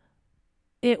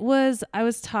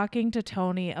was talking to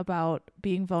Tony about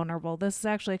being vulnerable. This is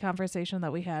actually a conversation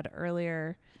that we had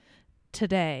earlier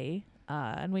today.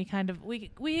 And we kind of,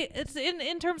 it's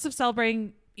in terms of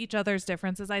celebrating each other's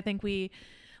differences. I think we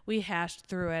hashed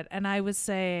through it. And I was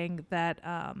saying that,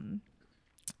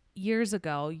 years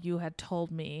ago you had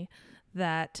told me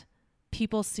that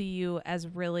people see you as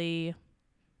really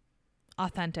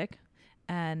authentic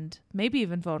and maybe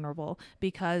even vulnerable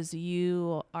because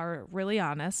you are really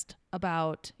honest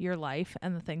about your life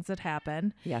and the things that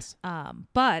happen. Yes.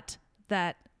 But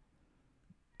that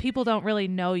people don't really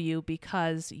know you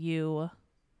because you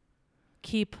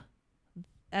keep,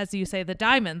 as you say, the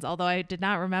diamonds, although I did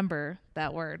not remember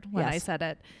that word when I Yes. said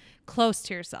it, close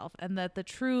to yourself, and that the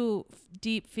true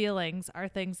deep feelings are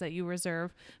things that you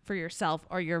reserve for yourself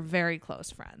or your very close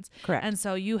friends. Correct. And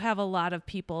so you have a lot of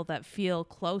people that feel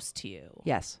close to you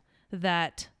Yes.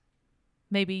 that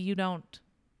maybe you don't.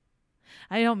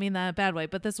 I don't mean that in a bad way,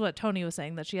 but this is what Tony was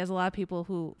saying, that she has a lot of people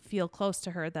who feel close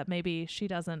to her that maybe she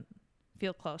doesn't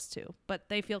feel close to, but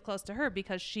they feel close to her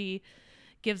because she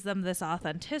gives them this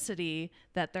authenticity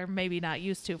that they're maybe not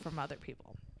used to from other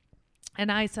people. And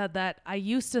I said that I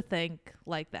used to think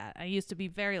like that. I used to be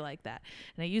very like that.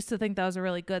 And I used to think that was a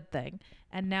really good thing.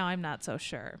 And now I'm not so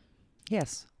sure.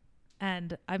 Yes.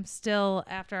 And I'm still,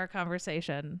 after our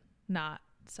conversation, not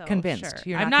so Convinced. sure.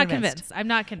 You're I'm not not convinced. convinced. I'm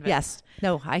not convinced. Yes.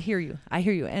 No, I hear you. I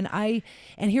hear you. And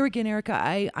here again,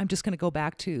 Erica, I'm just going to go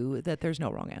back to that there's no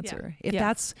wrong answer. Yeah. If Yeah.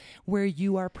 that's where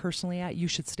you are personally at, you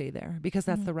should stay there because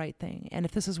that's the right thing. And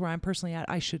if this is where I'm personally at,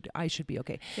 I should be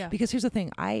okay. Yeah. Because here's the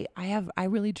thing. I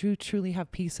really do truly have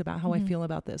peace about how I feel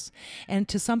about this. And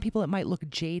to some people it might look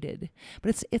jaded,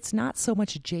 but it's not so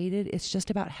much jaded. It's just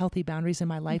about healthy boundaries in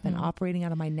my life and operating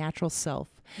out of my natural self.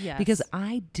 Yes. Because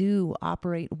I do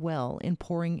operate well in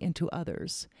pouring into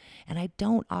others, and I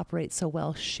don't operate so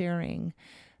well sharing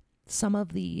some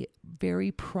of the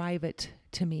very private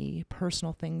to me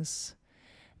personal things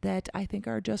that I think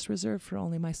are just reserved for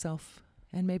only myself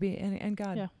and maybe and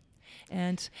God. Yeah.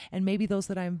 And maybe those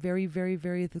that I'm very, very,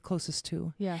 very the closest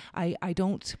to. Yeah. I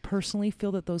don't personally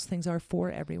feel that those things are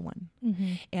for everyone.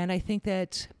 Mm-hmm. And I think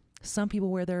that some people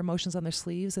wear their emotions on their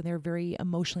sleeves and they're very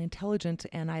emotionally intelligent.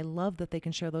 And I love that they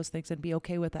can share those things and be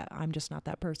okay with that. I'm just not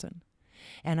that person.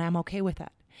 And I'm okay with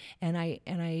that. And I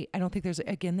don't think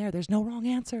there's no wrong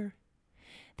answer.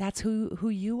 That's who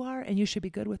you are, and you should be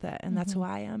good with that. And that's who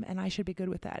I am, and I should be good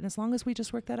with that. And as long as we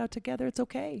just work that out together, it's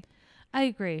okay. I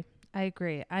agree.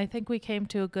 I think we came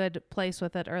to a good place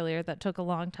with it earlier that took a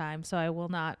long time, so I will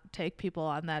not take people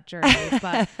on that journey,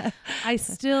 but I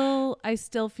still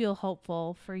feel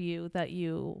hopeful for you that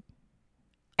you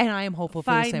And I am hopeful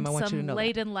for the find same. I want some you to know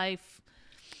late that. in life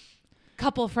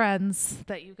couple friends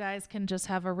that you guys can just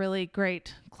have a really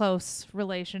great close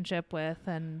relationship with,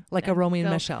 and Like a Romeo and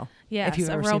go- Michelle. Yes, if you've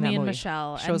a ever seen that Romeo and movie.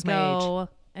 Michelle, Shows and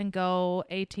my age. go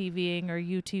ATVing or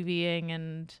UTVing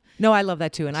and No, I love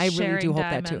that too. And I really sharing do hope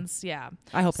that diamonds. too. Yeah.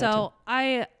 I hope that too. So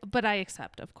I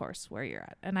accept, of course, where you're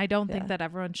at, and I don't think Yeah. that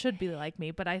everyone should be like me,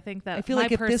 but I think that I feel my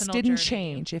like if this personal didn't journey-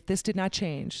 change, if this did not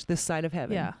change this side of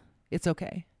heaven, Yeah. it's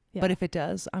okay. Yeah. But if it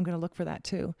does, I'm going to look for that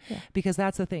too. Yeah. Because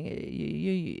that's the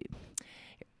thing.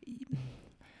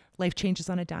 Life changes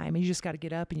on a dime, and you just got to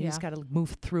get up and you just Yeah. got to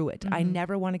move through it. I Mhm.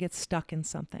 never want to get stuck in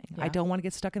something. Yeah. I don't want to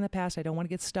get stuck in the past. I don't want to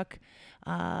get stuck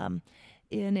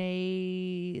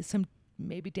in some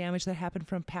maybe damage that happened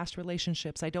from past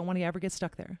relationships. I don't want to ever get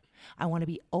stuck there. I want to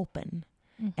be open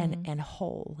Mhm. and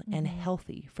whole and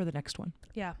healthy for the next one.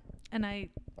 Yeah. And I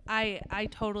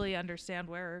totally understand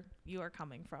where you are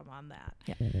coming from on that.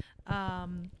 Yeah.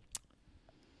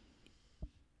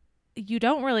 You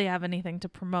don't really have anything to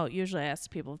promote. Usually I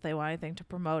ask people if they want anything to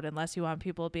promote, unless you want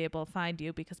people to be able to find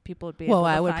you, because people would be able Well, to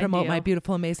I would find promote you. my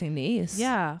beautiful, amazing niece.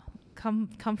 Yeah. Come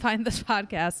find this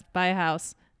podcast, buy a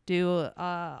house, do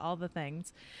all the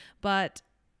things. But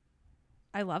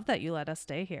I love that you let us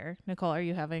stay here. Nicole, are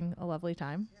you having a lovely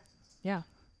time? Yeah.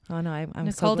 Oh no, I'm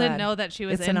Nicole so glad. didn't know that she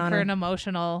was It's an in for honor.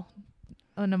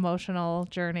 an emotional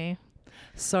journey.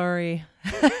 Sorry.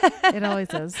 It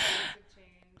always is.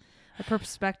 A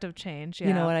perspective change. Yeah.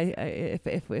 You know what?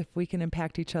 If we can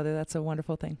impact each other, that's a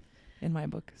wonderful thing, in my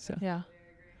book. So, Yeah.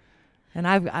 and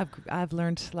I've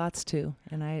learned lots too,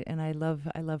 and I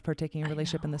love partaking in a I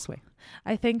relationship in know. this way.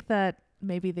 I think that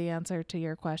maybe the answer to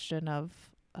your question of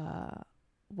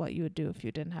what you would do if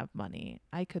you didn't have money,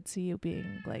 I could see you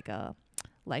being like a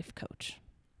life coach.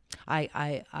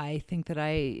 I think that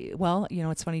well, you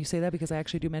know, it's funny you say that because I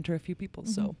actually do mentor a few people,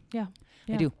 so Yeah.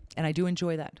 I do, and I do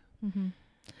enjoy that. Mm-hmm.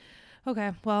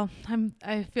 Okay. Well,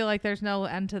 I feel like there's no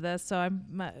end to this, so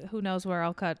who knows where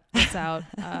I'll cut this out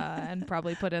and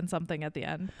probably put in something at the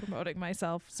end promoting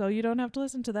myself, so you don't have to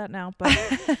listen to that now.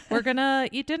 But we're gonna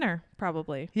eat dinner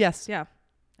probably. Yes. Yeah,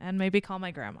 and maybe call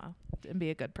my grandma and be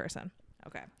a good person.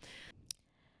 Okay.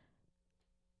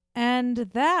 And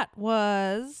that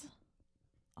was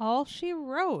all she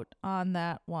wrote on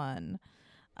that one.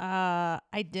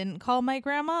 I didn't call my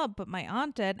grandma, but my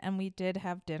aunt did, and we did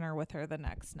have dinner with her the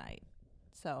next night.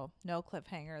 So no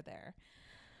cliffhanger there.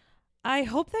 I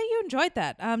hope that you enjoyed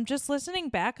that. Just listening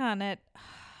back on it,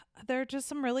 there's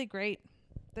some really great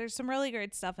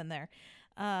stuff in there.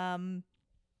 As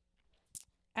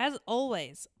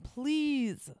always,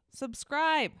 please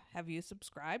subscribe. Have you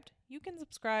subscribed? You can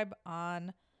subscribe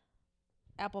on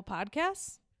Apple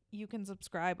Podcasts. You can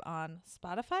subscribe on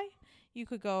Spotify. You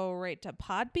could go right to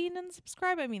Podbean and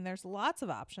subscribe. I mean, there's lots of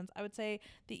options. I would say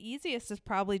the easiest is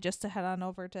probably just to head on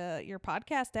over to your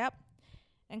podcast app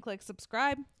and click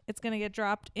subscribe. It's going to get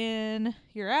dropped in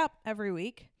your app every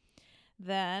week.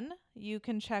 Then you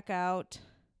can check out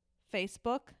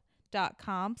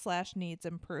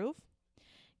facebook.com/needsimprove.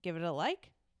 Give it a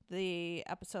like. The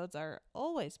episodes are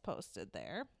always posted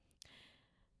there.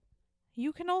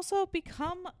 You can also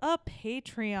become a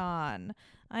Patreon.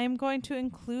 I am going to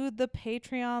include the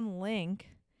Patreon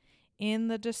link in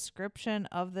the description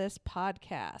of this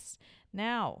podcast.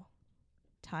 Now,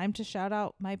 time to shout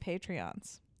out my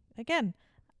Patreons. Again,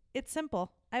 it's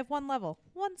simple. I have one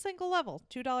single level,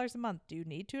 $2 a month. Do you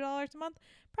need $2 a month?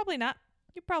 Probably not.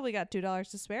 You probably got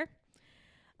 $2 to spare.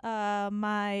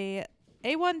 My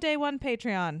A1 Day 1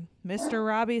 Patreon, Mr.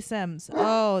 Robbie Sims.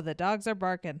 Oh, the dogs are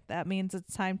barking. That means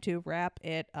it's time to wrap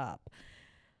it up.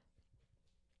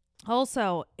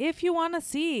 Also, if you want to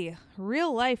see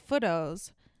real life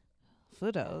photos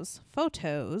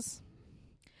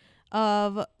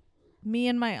of me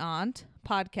and my aunt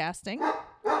podcasting,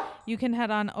 you can head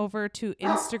on over to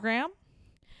Instagram.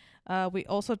 We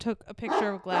also took a picture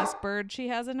of a glass bird she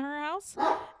has in her house.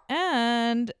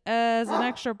 And as an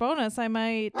extra bonus, I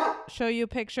might show you a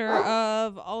picture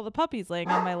of all the puppies laying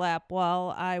on my lap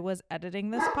while I was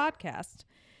editing this podcast.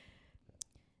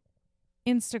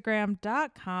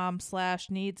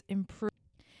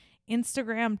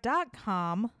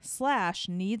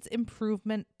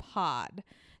 Instagram.com/needsimprovementpod.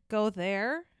 Go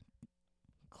there,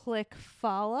 click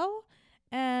follow,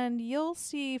 and you'll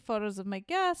see photos of my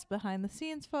guests, behind the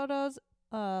scenes photos,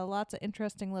 lots of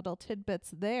interesting little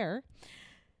tidbits there.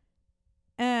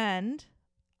 And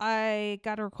I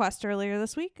got a request earlier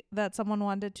this week that someone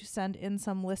wanted to send in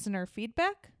some listener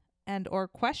feedback and or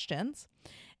questions.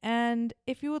 And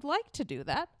if you would like to do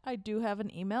that, I do have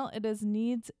an email. It is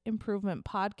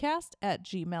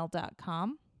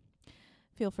needsimprovementpodcast@gmail.com.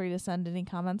 Feel free to send any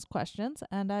comments, questions,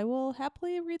 and I will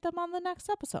happily read them on the next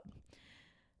episode.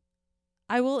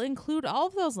 I will include all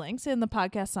of those links in the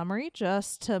podcast summary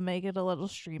just to make it a little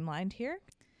streamlined here.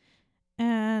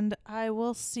 And I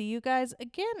will see you guys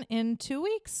again in 2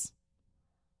 weeks.